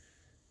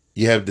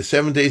 You have the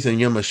 7 days in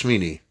Yom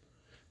HaShmini.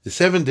 The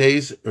 7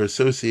 days are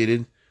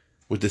associated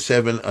with the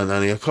 7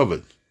 Anani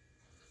HaKavod.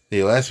 Now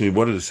you'll ask me,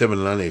 what are the 7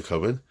 Anani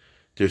HaKavod?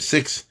 There's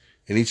 6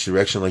 in each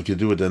direction, like you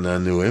do with the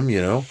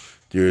Nanuim,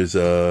 There's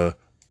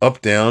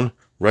up, down,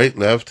 right,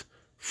 left,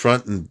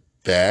 front, and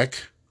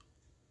back.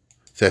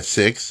 So that's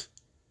 6.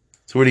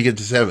 So where do you get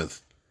the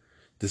 7th?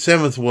 The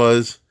 7th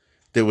was,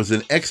 there was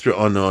an extra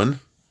Anon,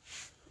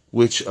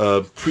 which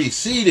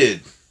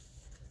preceded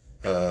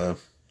Banan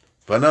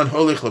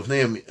Holich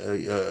Lefneim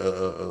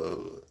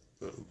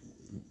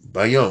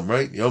Bayom,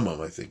 right?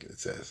 Yomam, I think it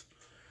says.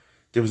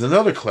 There was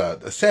another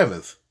cloud, a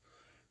 7th,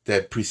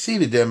 that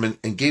preceded them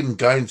and gave them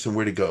guidance on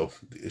where to go.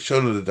 It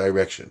showed them the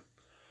direction.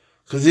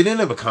 Because they didn't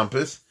have a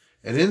compass,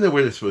 and they didn't know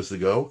where they're supposed to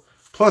go.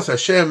 Plus,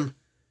 Hashem,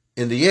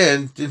 in the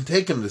end, didn't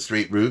take them the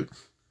straight route.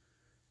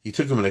 He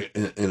took them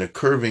in a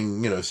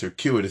curving,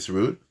 circuitous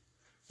route.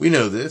 We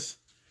know this.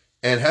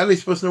 And how are they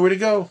supposed to know where to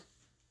go?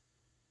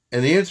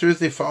 And the answer is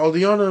they follow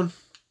the Onan.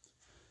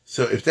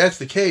 So if that's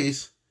the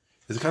case,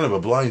 it's kind of a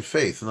blind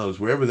faith. In other words,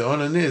 wherever the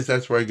Onan is,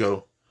 that's where I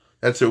go.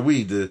 That's where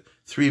we, the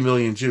 3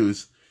 million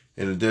Jews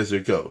in the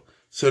desert, go.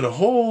 So the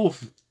whole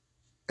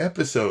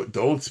episode,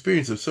 the whole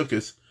experience of Sukkot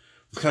was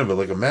kind of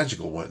like a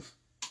magical one.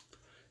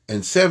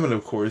 And 7,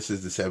 of course,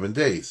 is the 7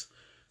 days.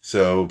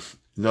 So,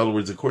 in other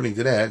words, according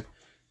to that,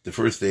 the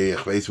first day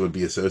would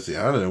be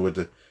associated, I don't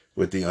know,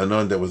 with the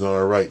Anon that was on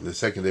our right, and the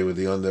second day with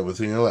the Anon that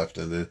was on your left,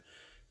 and the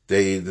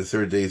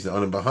third day is the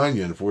Anon behind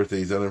you, and the fourth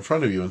day is Anon in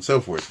front of you, and so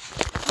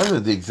forth. I don't know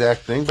the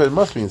exact thing, but it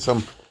must be in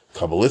some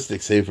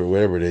Kabbalistic sefer or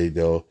whatever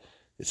they'll.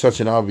 It's such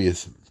an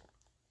obvious,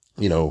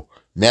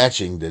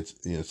 matching that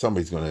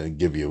somebody's going to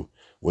give you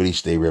what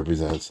each day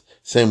represents.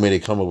 Same way they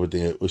come up with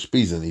the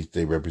Ushpizan, each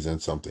day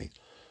represents something.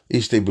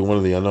 Each day be one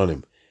of the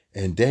Anonim,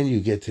 and then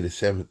you get to the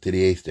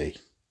 8th day.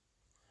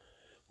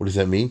 What does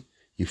that mean?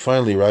 You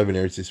finally arrive in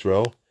Eretz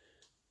Yisrael,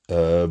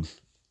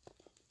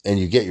 and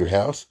you get your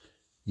house.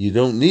 You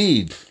don't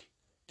need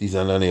these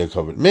Anania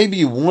covered. Maybe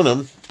you want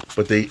them,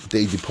 but they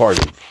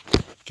departed.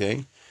 Okay?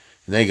 And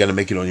now you got to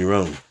make it on your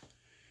own.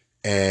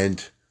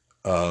 And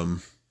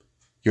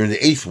you're in the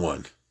 8th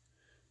one,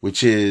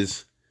 which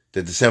is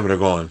that the 7 are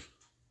gone.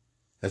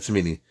 That's the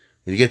meaning.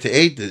 When you get to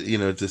 8,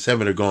 the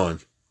 7 are gone.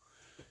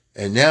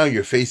 And now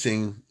you're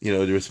facing,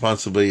 the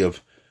responsibility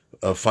of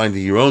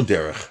finding your own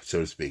derech, so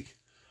to speak.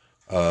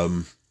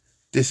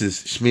 This is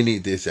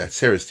Shmini, this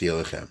Atzeres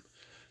Tielechem.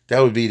 That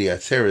would be the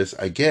Atzeres,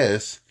 I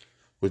guess,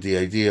 with the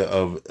idea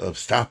of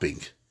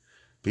stopping.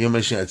 You're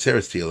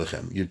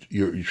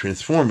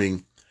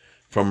transforming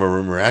from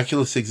a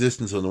miraculous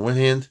existence on the one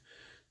hand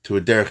to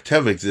a derech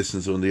teva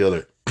existence on the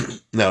other.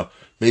 Now,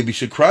 maybe you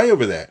should cry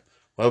over that.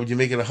 Why would you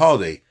make it a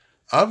holiday?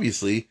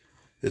 Obviously,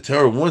 the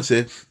Torah wants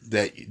it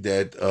that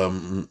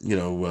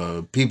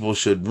people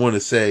should want to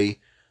say,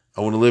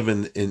 "I want to live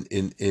in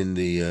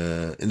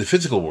the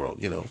physical world."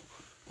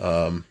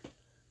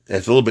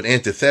 That's a little bit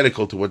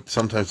antithetical to what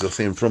sometimes they'll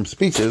say in from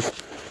speeches,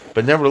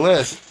 but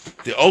nevertheless,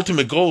 the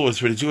ultimate goal was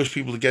for the Jewish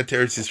people to get to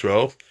Eretz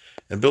Yisrael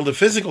and build a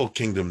physical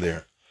kingdom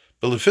there,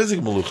 build a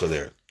physical melucha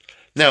there.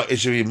 Now, it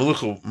should be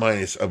melucha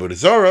minus avodah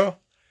zarah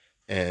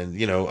and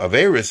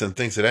averis and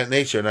things of that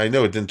nature. And I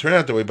know it didn't turn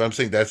out that way, but I'm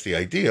saying that's the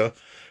idea.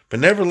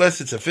 But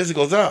nevertheless, it's a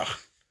physical zach.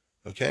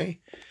 Okay,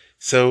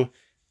 so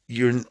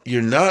you're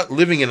not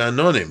living in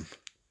anonim.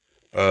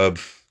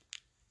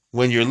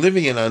 When you're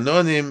living in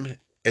anonim,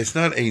 it's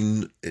not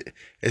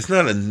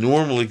a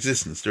normal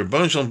existence. The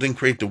Rebbeinu Shalom didn't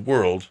create the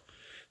world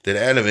that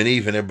Adam and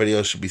Eve and everybody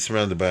else should be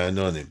surrounded by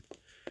anonim.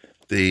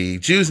 The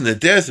Jews in the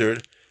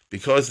desert,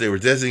 because they were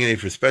designated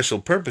for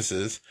special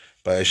purposes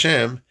by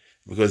Hashem,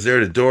 because they're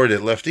the door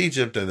that left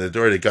Egypt and the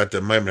door that got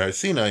to Maimon Har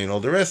Sinai and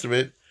all the rest of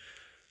it,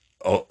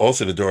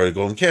 also the door of the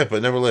Golden Calf,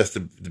 but nevertheless, the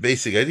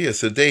basic idea.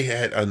 So they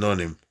had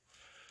anonim.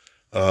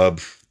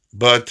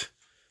 But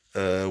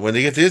when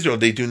they get to Israel,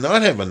 they do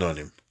not have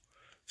anonim.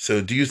 So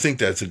do you think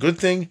that's a good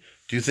thing?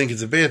 Do you think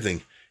it's a bad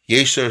thing?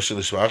 You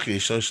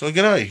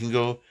can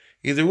go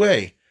either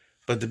way.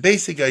 But the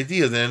basic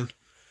idea then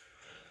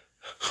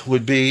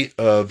would be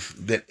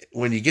that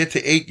when you get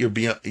to 8, you're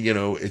beyond.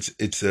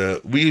 It's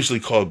we usually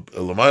call it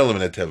l'mayla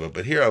min teva,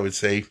 but here I would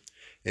say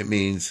it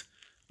means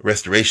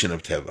restoration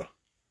of teva,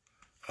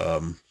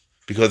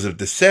 because of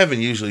the 7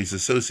 usually is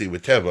associated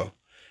with teva,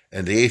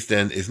 and the 8th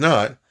then is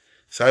not.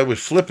 So I would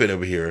flip it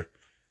over here.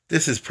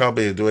 This is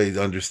probably the way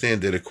to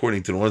understand it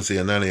according to the ones the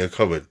Anani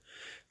covered.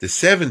 The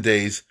 7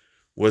 days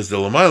was the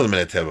l'mayla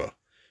min teva,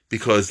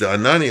 because the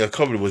Anani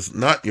covered was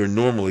not your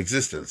normal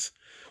existence.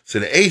 So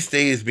the 8th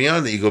day is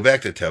beyond that. You go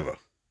back to Teva.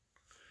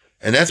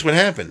 And that's what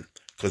happened.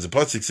 Because the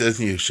Pasuk says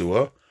in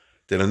Yeshua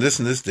that on this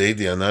and this day,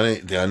 the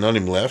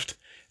Anonim left,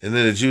 and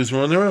then the Jews were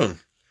on their own.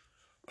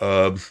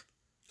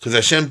 Because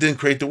Hashem didn't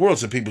create the world,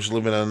 so people should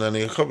live in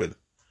Anani HaKavod.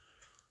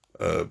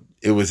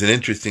 It was an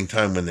interesting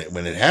time when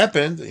it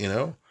happened,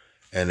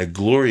 and a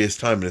glorious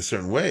time in a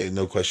certain way,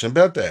 no question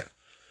about that.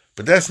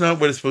 But that's not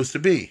what it's supposed to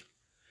be.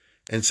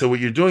 And so what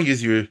you're doing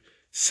is you're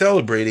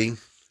celebrating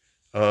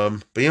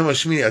B'yom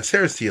Shmini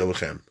Atzeres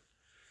Tielechem.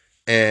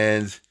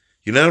 And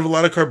you don't have a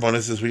lot of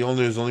carbonas, as we all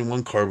know there's only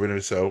one carbon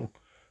or so,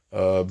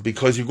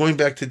 because you're going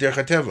back to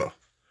Derech HaTeva.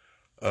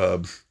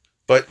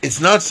 But it's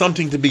not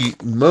something to be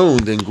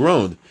moaned and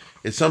groaned.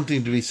 It's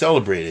something to be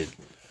celebrated.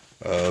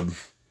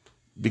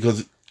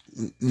 Because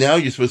now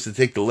you're supposed to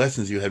take the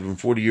lessons you had from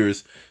 40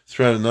 years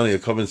surrounding Nani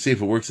HaKavod and see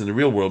if it works in the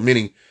real world,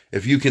 meaning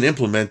if you can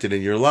implement it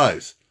in your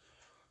lives.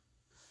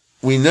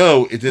 We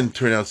know it didn't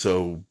turn out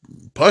so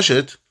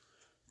pashut,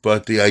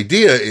 but the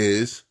idea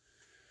is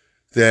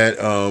that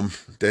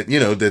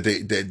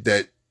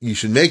that you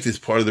should make this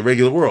part of the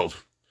regular world.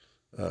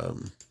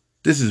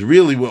 This is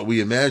really what we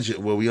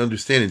imagine, what we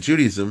understand in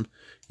Judaism.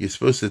 You're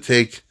supposed to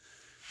take,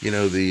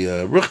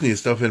 the Ruchni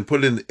stuff and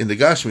put it in the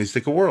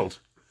Gashmistic world.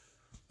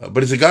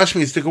 But it's a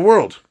Gashmistic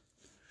world.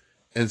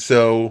 And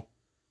so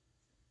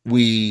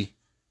we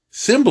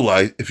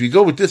symbolize, if you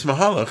go with this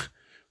Mahalach,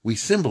 we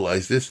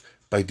symbolize this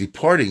by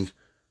departing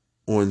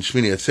on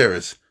Shmini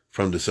Atzeres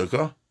from the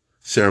Sukkah,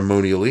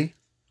 ceremonially.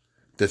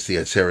 That's the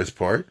Atzeres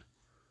part.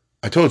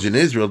 I told you in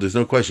Israel, there's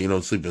no question you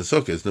don't sleep in the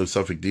Sukkah. There's no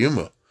Suffolk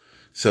Diyuma.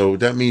 So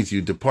that means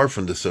you depart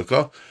from the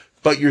Sukkah,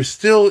 but you're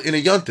still in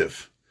a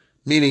Yontif,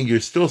 meaning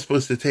you're still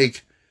supposed to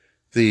take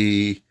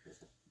the,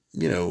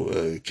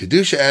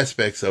 Kedusha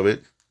aspects of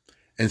it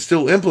and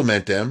still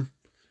implement them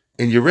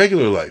in your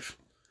regular life.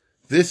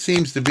 This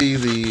seems to be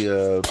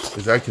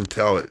as I can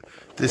tell it,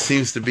 this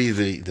seems to be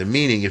the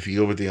meaning if you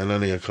go with the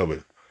Anani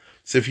HaKavod.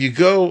 So if you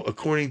go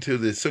according to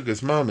the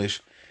Sukkos Mamish,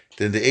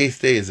 then the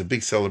 8th day is a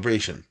big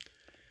celebration,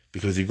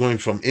 because you're going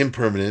from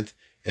impermanent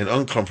and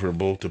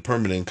uncomfortable to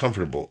permanent and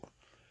comfortable.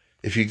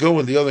 If you go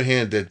on the other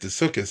hand that the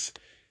Sukkos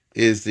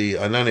is the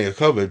Anani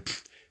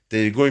HaKavod,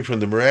 then you're going from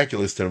the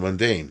miraculous to the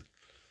mundane.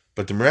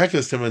 But the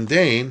miraculous to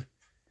mundane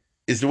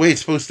is the way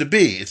it's supposed to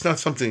be. It's not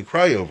something to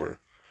cry over.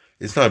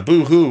 It's not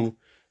boo-hoo,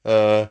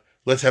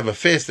 let's have a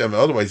fast day.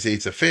 Otherwise,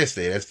 it's a fast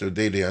day. That's the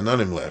day the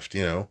Anonim left,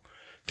 There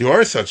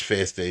are such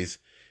fast days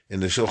in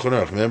the Shulchan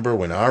Aruch. Remember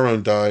when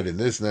Aaron died and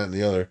this and that and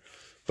the other.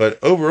 But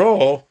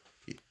overall,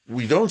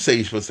 we don't say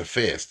you're supposed to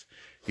fast.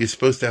 You're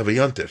supposed to have a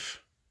yontif.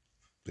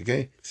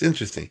 Okay? It's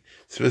interesting.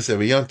 You're supposed to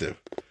have a yontif.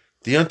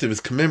 The yontif is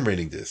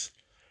commemorating this.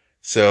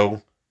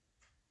 So,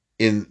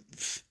 in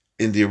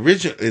the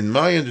original, in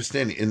my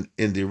understanding,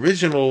 in the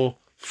original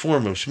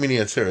form of Shmini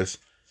Atzeres,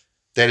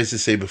 that is to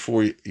say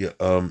before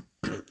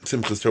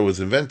Simchas Torah was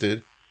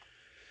invented,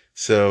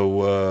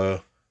 So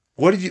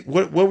what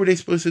were they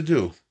supposed to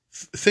do?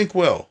 Think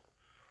well.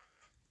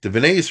 The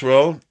Bnei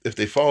Yisrael, if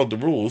they followed the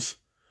rules,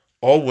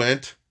 all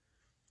went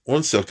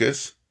on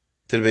sukkos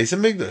to the base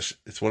of Migdash.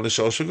 It's one of the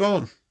Shalosh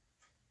Shagolim.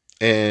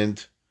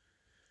 And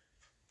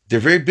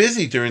they're very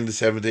busy during the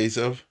 7 days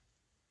of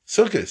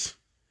sukkos.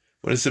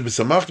 When it says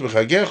b'samachta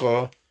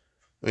b'chagecha,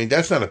 I mean,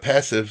 that's not a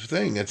passive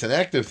thing. That's an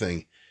active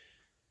thing.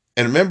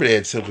 And remember, they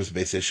had sukkos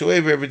base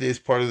shoev every day as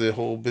part of the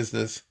whole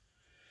business.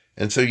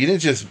 And so you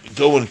didn't just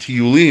go into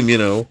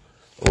Yulim,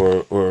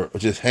 or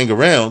just hang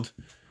around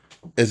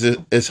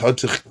as hard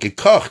to get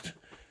kocht.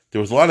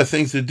 There was a lot of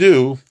things to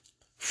do,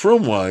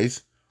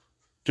 from-wise,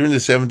 during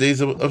the 7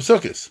 days of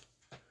Sukkot.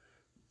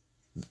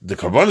 The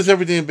Karbanos,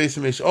 everything in Beis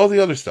Hamidrash, all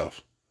the other stuff.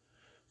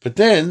 But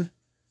then,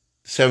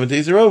 7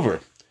 days are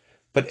over.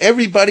 But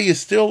everybody is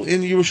still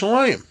in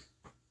Yerushalayim.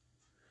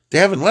 They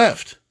haven't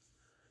left.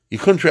 You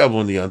couldn't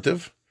travel in the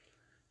Yontiv.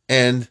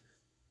 And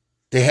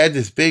they had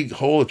this big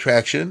whole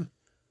attraction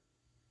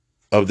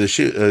of the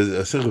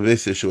Simcha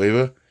B'Beis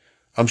Shueva,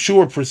 I'm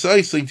sure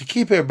precisely to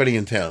keep everybody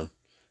in town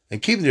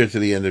and keep them there to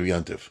the end of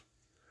Yontiv.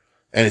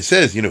 And it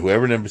says,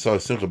 whoever never saw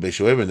Simcha B'Beis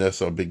Shueva,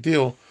 that's a big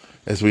deal,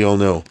 as we all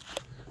know.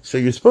 So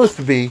you're supposed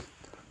to be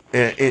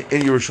in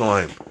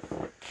Yerushalayim.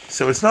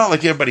 So it's not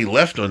like everybody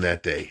left on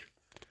that day.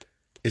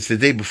 It's the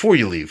day before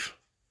you leave.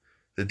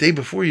 The day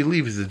before you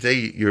leave is the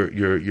day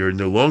you're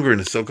no longer in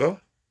a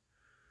sukkah,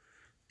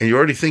 and you're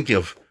already thinking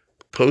of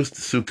post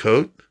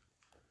Sukkot,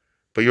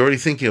 but you're already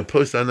thinking of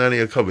post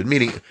Anani HaKavod.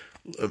 Meaning,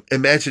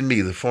 imagine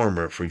me, the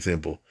farmer, for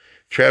example,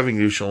 traveling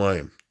to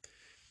Yerushalayim,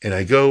 and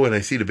I go and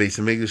I see the Beis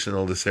Hamikdash and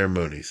all the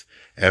ceremonies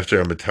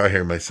after I'm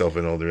attire myself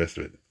and all the rest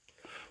of it.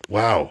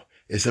 Wow,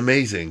 it's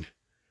amazing.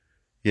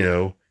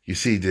 You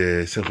see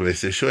the Simcha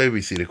B'Beis Shoev,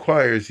 you see the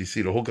choirs, you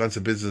see the whole concept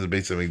of business of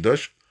Beis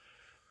Hamikdash.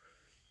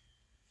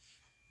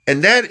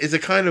 And that is a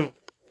kind of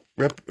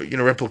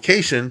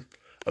replication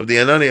of the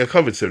Anani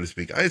HaKavod, so to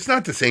speak. It's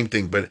not the same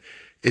thing, but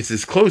it's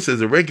as close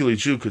as a regular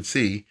Jew could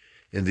see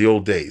in the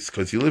old days.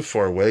 Because you live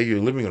far away,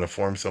 you're living on a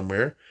farm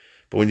somewhere.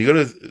 But when you go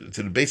to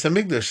the Beis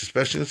Hamikdash,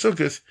 especially in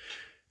Sukkot,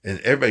 and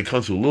everybody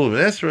comes with lulav and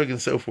esrog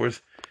and so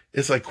forth,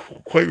 it's like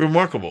quite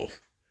remarkable.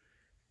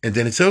 And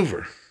then it's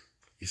over,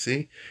 you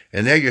see?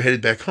 And now you're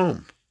headed back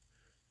home,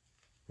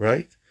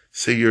 right?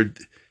 So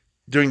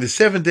during the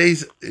 7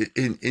 days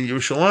in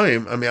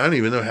Yerushalayim, I mean, I don't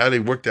even know how they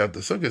worked out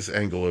the Sukkot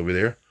angle over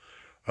there.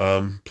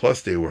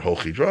 Plus they were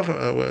Holchi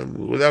Drach,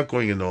 without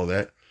going into all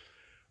that.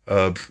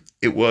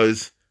 It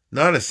was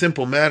not a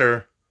simple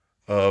matter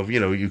of,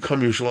 you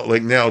come Yerushalayim,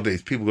 like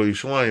nowadays, people go to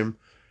Yerushalayim,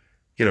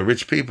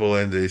 rich people,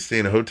 and they stay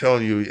in a hotel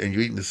and you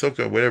eat in the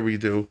sukkah, whatever you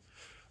do.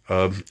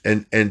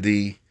 And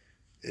the,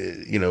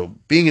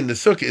 being in the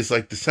sukkah is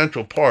like the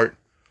central part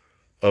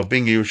of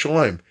being in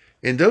Yerushalayim.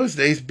 In those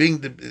days,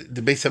 being the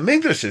Beis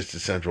Hamikdash is the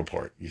central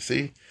part, you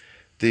see?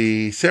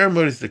 The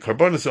ceremonies, the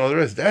Karbanos and all the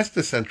rest, that's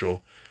the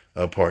central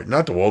part,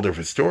 not the Waldorf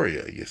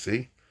Astoria, you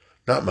see?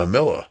 Not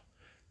Mamilla.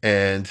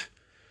 And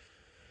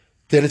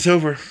then it's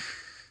over.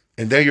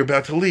 And then you're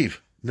about to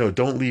leave. No,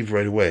 don't leave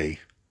right away.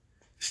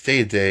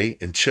 Stay a day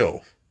and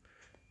chill.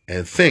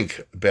 And think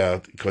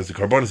about, because the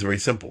Karbanos are very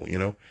simple,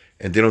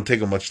 and they don't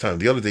take up much time.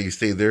 The other day you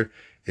stay there,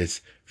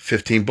 it's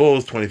 15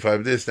 bulls,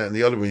 25 this, that, and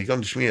the other. When you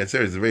come to Shmini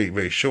Atzeres, it's very,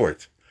 very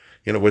short.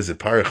 What is it,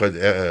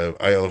 Parachad,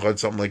 Ayalachad,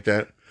 something like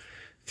that?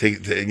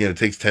 It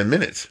takes 10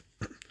 minutes.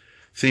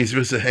 So you're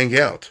supposed to hang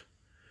out.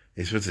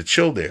 You're supposed to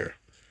chill there.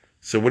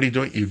 So what are you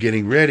doing? You're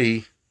getting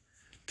ready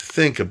to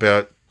think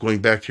about going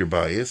back to your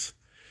bias,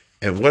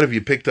 and what have you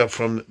picked up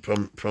from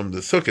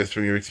the sukkahs,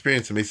 from your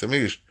experience in Beis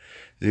Hamikdash,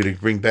 that you're going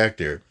to bring back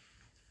there.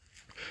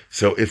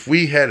 So if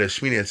we had a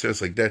Shmini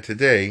Atzeres like that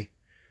today,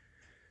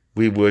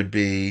 we would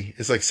be,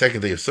 it's like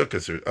second day of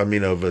Sukkot, of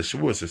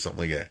Shavuos or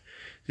something like that.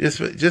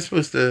 Just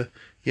supposed to,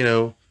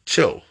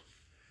 chill.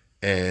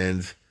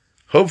 And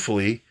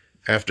hopefully,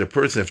 after a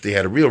person, if they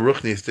had a real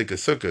Ruchni stick of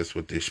Sukkot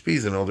with their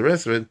Shpiz and all the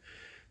rest of it,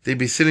 they'd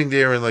be sitting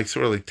there and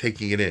sort of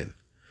taking it in.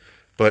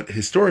 But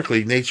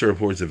historically, nature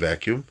abhors a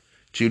vacuum.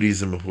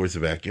 Judaism abhors a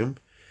vacuum.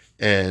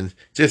 And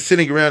just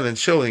sitting around and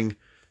chilling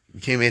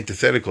became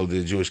antithetical to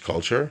the Jewish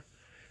culture.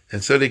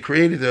 And so they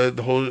created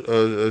the whole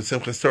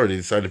Simchas Torah. They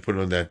decided to put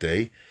it on that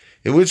day.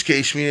 In which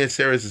case, Shmini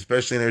Atzeres,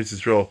 especially in Eretz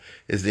Yisrael,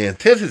 is the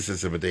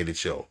antithesis of a day to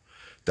chill.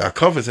 The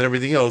Hakafas and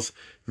everything else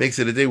makes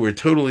it a day we're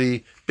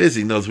totally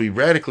busy. Knows we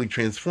radically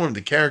transformed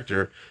the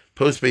character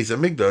post-Beis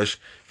Hamikdash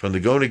from the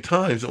Gonic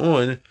times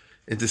on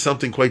into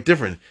something quite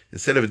different.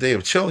 Instead of a day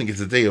of chilling, it's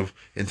a day of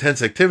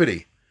intense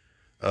activity.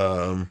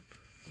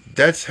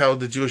 That's how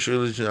the Jewish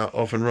religion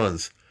often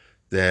runs.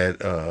 That,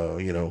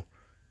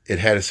 it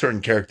had a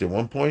certain character at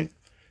one point,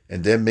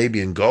 and then maybe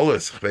in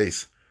Golas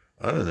space,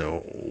 I don't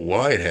know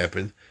why it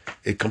happened,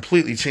 it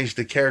completely changed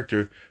the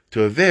character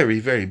to a very,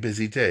 very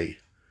busy day.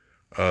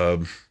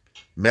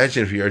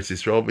 Imagine if you're Eretz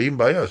Yisrael, but even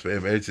by us,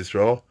 Eretz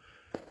Yisrael,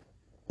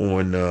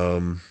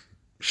 on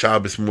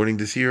Shabbos morning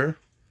this year,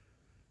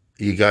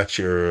 you got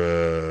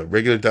your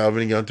regular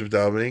davening, Yontiv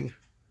davening,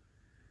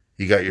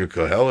 you got your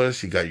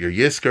Koheles, you got your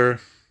Yisker,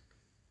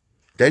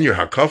 then your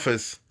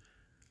Hakafas.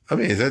 I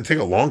mean, it's going to take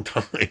a long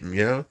time,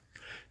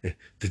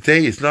 The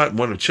day is not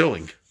one of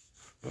chilling,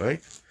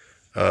 right?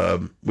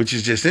 Which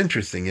is just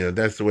interesting,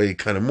 that's the way it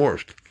kind of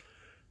morphed.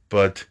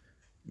 But,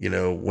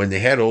 when they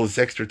had all this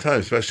extra time,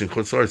 especially in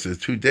Chutz La'aretz,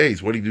 it's 2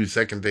 days. What do you do the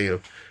second day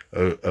of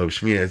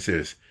Shmini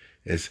Atzeres?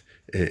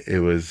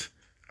 It was,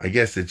 I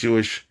guess, the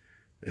Jewish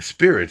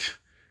spirit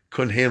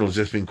couldn't handle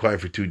just being quiet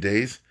for 2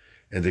 days,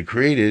 and they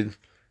created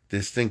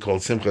this thing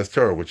called Simchas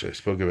Torah, which I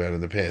spoke about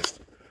in the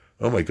past.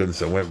 Oh my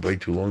goodness, I went way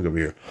too long over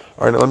here.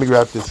 All right, now let me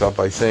wrap this up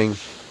by saying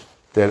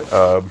that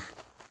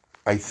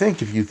I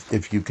think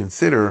if you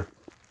consider,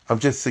 I'm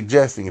just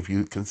suggesting, if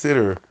you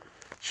consider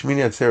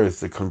Shmini Atzeres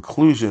the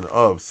conclusion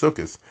of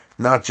Sukkot,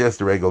 not just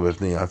the regular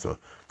B'nai Yatzah,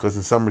 because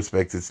in some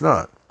respects it's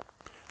not.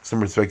 In some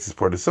respects it's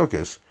part of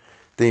Sukkot.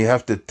 Then you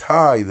have to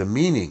tie the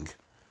meaning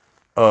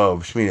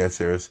of Shmini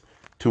Atzeres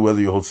to whether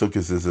you hold Sukkot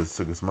as a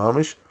Sukkot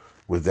Mamish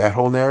with that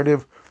whole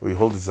narrative, or you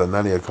hold it as a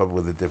Nani Akava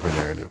with a different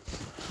narrative.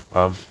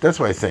 That's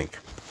what I think.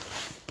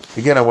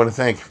 Again, I want to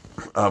thank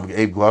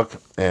Abe Gluck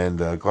and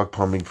Gluck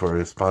Plumbing for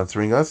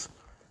sponsoring us,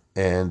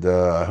 and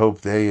I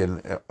hope they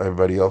and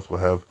everybody else will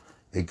have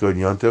a good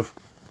Yontif.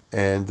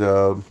 And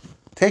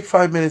take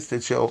 5 minutes to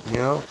chill,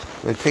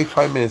 and take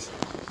 5 minutes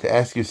to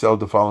ask yourself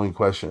the following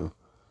question.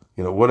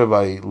 What have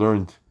I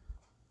learned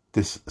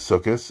this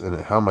Sukkot, and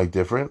how am I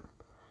different?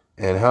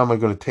 And how am I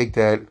going to take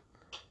that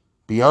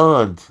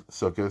beyond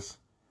Sukkot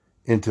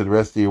into the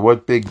rest of the year?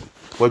 What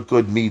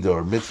good midah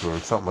or mitzvah or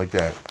something like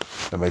that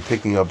am I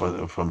picking up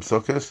from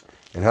Sukkot?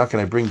 And how can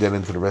I bring that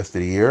into the rest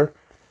of the year?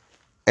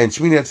 And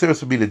Shmini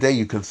Atzeres will be the day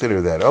you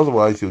consider that.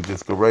 Otherwise, you'll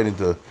just go right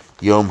into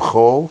Yom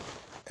Chol,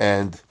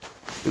 and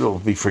it'll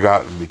be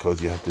forgotten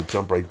because you have to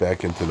jump right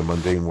back into the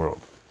mundane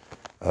world.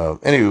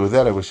 Anyway, with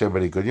that, I wish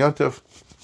everybody a good Yontif.